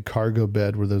like a big cargo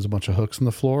bed where there's a bunch of hooks in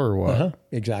the floor, or what?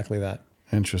 Exactly that.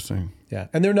 Interesting. Yeah,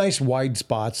 and they're nice wide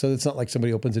spots, so it's not like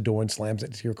somebody opens a door and slams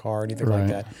it to your car or anything like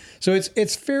that. So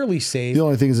it's fairly safe. The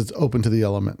only thing is it's open to the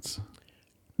elements.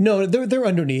 No, they're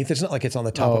underneath. It's not like it's on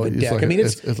the top of a deck. Like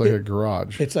it's like a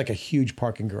garage. It's like a huge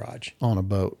parking garage on a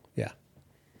boat.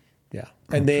 Yeah.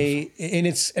 And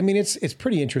it's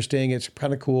pretty interesting. It's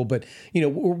kind of cool, but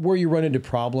where you run into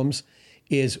problems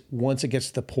is once it gets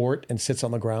to the port and sits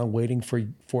on the ground waiting for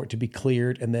it to be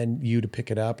cleared, and then you to pick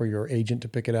it up, or your agent to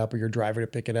pick it up, or your driver to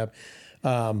pick it up.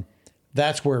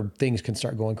 That's where things can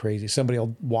start going crazy. Somebody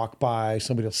will walk by,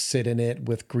 somebody will sit in it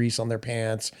with grease on their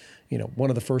pants. One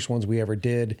of the first ones we ever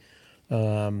did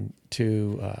to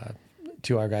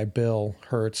our guy Bill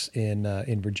Hertz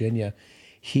in Virginia.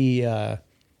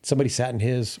 Somebody sat in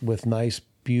his with nice,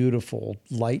 beautiful,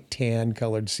 light tan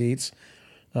colored seats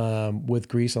with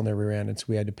grease on their rear end, and so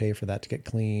we had to pay for that to get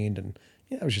cleaned, and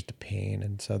it was just a pain.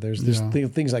 And so there's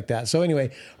things like that. So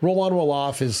anyway, roll on, roll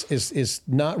off is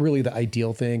not really the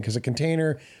ideal thing, because a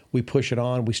container, we push it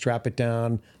on, we strap it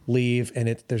down, leave,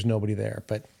 and there's nobody there.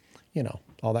 But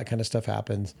all that kind of stuff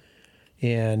happens,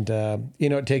 and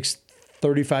it takes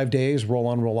 35 days roll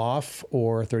on, roll off,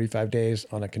 or 35 days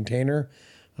on a container.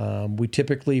 We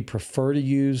typically prefer to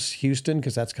use Houston,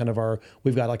 because that's kind of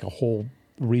we've got like a whole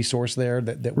resource there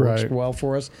that works well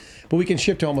for us. But we can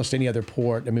ship to almost any other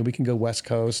port. I mean, we can go West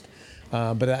Coast,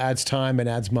 but it adds time and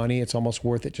adds money. It's almost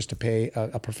worth it just to pay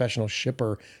a professional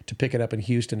shipper to pick it up in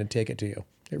Houston and take it to you.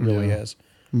 It really is.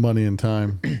 Money and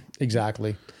time.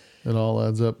 Exactly. It all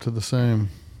adds up to the same.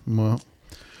 Well,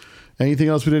 anything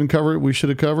else we didn't cover we should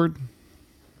have covered?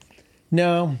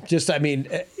 No, just,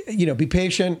 be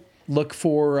patient, look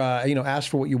for,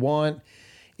 ask for what you want,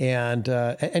 and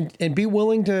be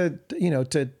willing to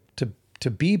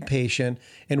be patient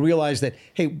and realize that,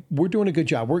 hey, we're doing a good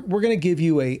job. We're going to give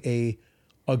you a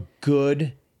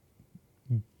good,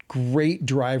 great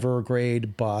driver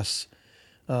grade bus.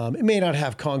 It may not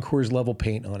have Concours level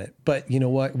paint on it, but you know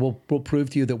what? We'll prove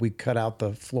to you that we cut out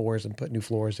the floors and put new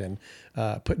floors in,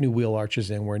 put new wheel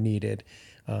arches in where needed.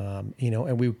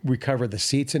 And we recover the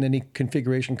seats in any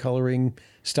configuration, coloring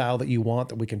style that you want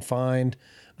that we can find.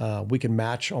 We can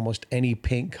match almost any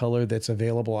paint color that's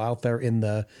available out there in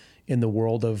the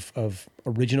world of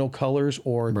original colors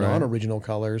or non-original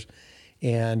colors.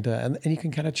 And you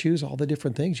can kind of choose all the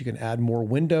different things. You can add more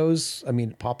windows,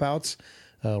 pop outs,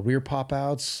 rear pop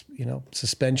outs,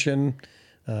 suspension,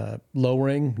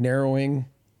 lowering, narrowing,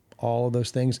 all of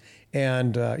those things.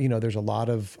 And, there's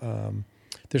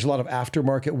a lot of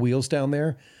aftermarket wheels down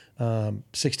there,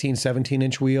 16,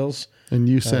 17-inch wheels. And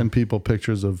you send people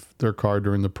pictures of their car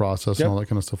during the process and all that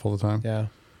kind of stuff all the time? Yeah.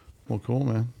 Well, cool,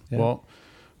 man. Yeah. Well,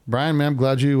 Brian, man, I'm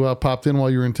glad you popped in while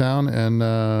you were in town,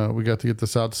 and we got to get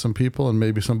this out to some people, and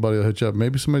maybe somebody will hit you up.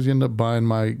 Maybe somebody's going to end up buying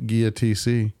my Ghia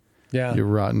TC. Yeah. You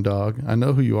rotten dog. I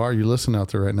know who you are. You're listening out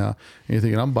there right now. And you're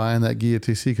thinking, I'm buying that Ghia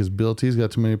TC because Bill T's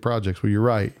got too many projects. Well, you're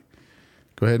right.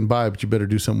 Go ahead and buy it, but you better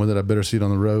do something with it. I better see it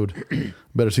on the road.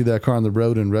 Better see that car on the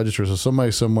road and register. So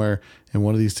somebody somewhere in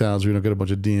one of these towns where you don't get a bunch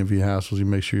of DMV hassles, you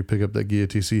make sure you pick up that Ghia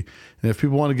TC. And if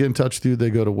people want to get in touch with you, they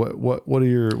go to what's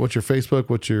your Facebook?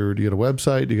 Do you got a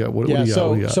website? Do you got what do you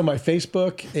got? So my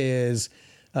Facebook is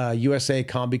USA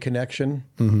Combi Connection,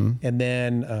 and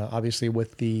then obviously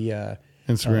with the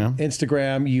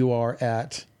Instagram, you are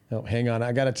at. Oh, hang on,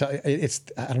 I got to tell you,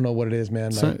 I don't know what it is,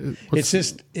 man.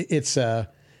 It's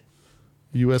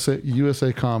USA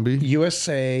Combi.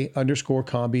 USA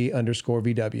 _Combi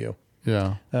 _VW.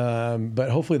 Yeah. But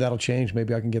hopefully that'll change.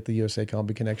 Maybe I can get the USA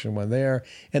Combi Connection one there.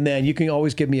 And then you can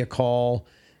always give me a call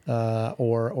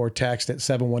or text at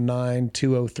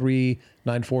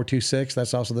 719-203-9426.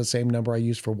 That's also the same number I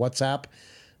use for WhatsApp.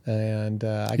 And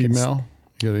I can email.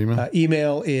 You got an email?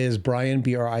 Email is Brian,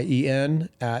 BRIEN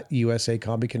at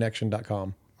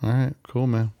usacombiconnection.com. All right, cool,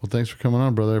 man. Well, thanks for coming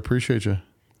on, brother. I appreciate you.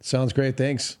 Sounds great.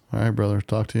 Thanks. All right, brother.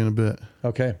 Talk to you in a bit.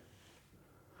 Okay.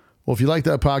 Well, if you like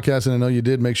that podcast, and I know you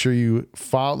did, make sure you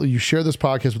share this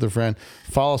podcast with a friend.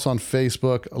 Follow us on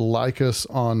Facebook. Like us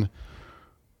on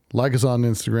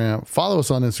Instagram. Follow us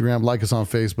on Instagram. Like us on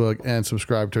Facebook, and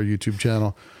subscribe to our YouTube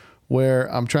channel,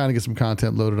 where I'm trying to get some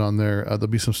content loaded on there. There'll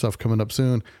be some stuff coming up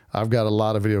soon. I've got a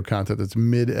lot of video content that's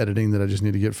mid-editing that I just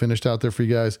need to get finished out there for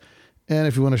you guys. And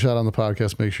if you want a shout on the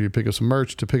podcast, make sure you pick up some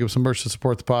merch. To pick up some merch to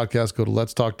support the podcast, go to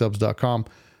letstalkdubs.com,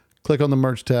 click on the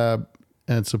merch tab,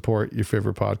 and support your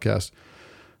favorite podcast.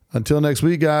 Until next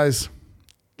week, guys,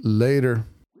 later.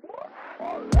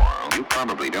 You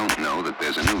probably don't know that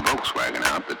there's a new Volkswagen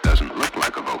out that doesn't look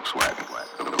like a Volkswagen.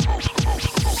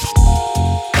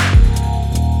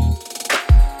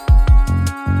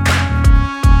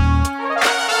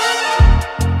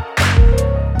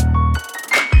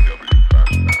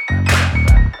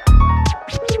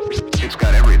 It's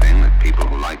got everything that people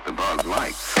who like the bug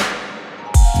like.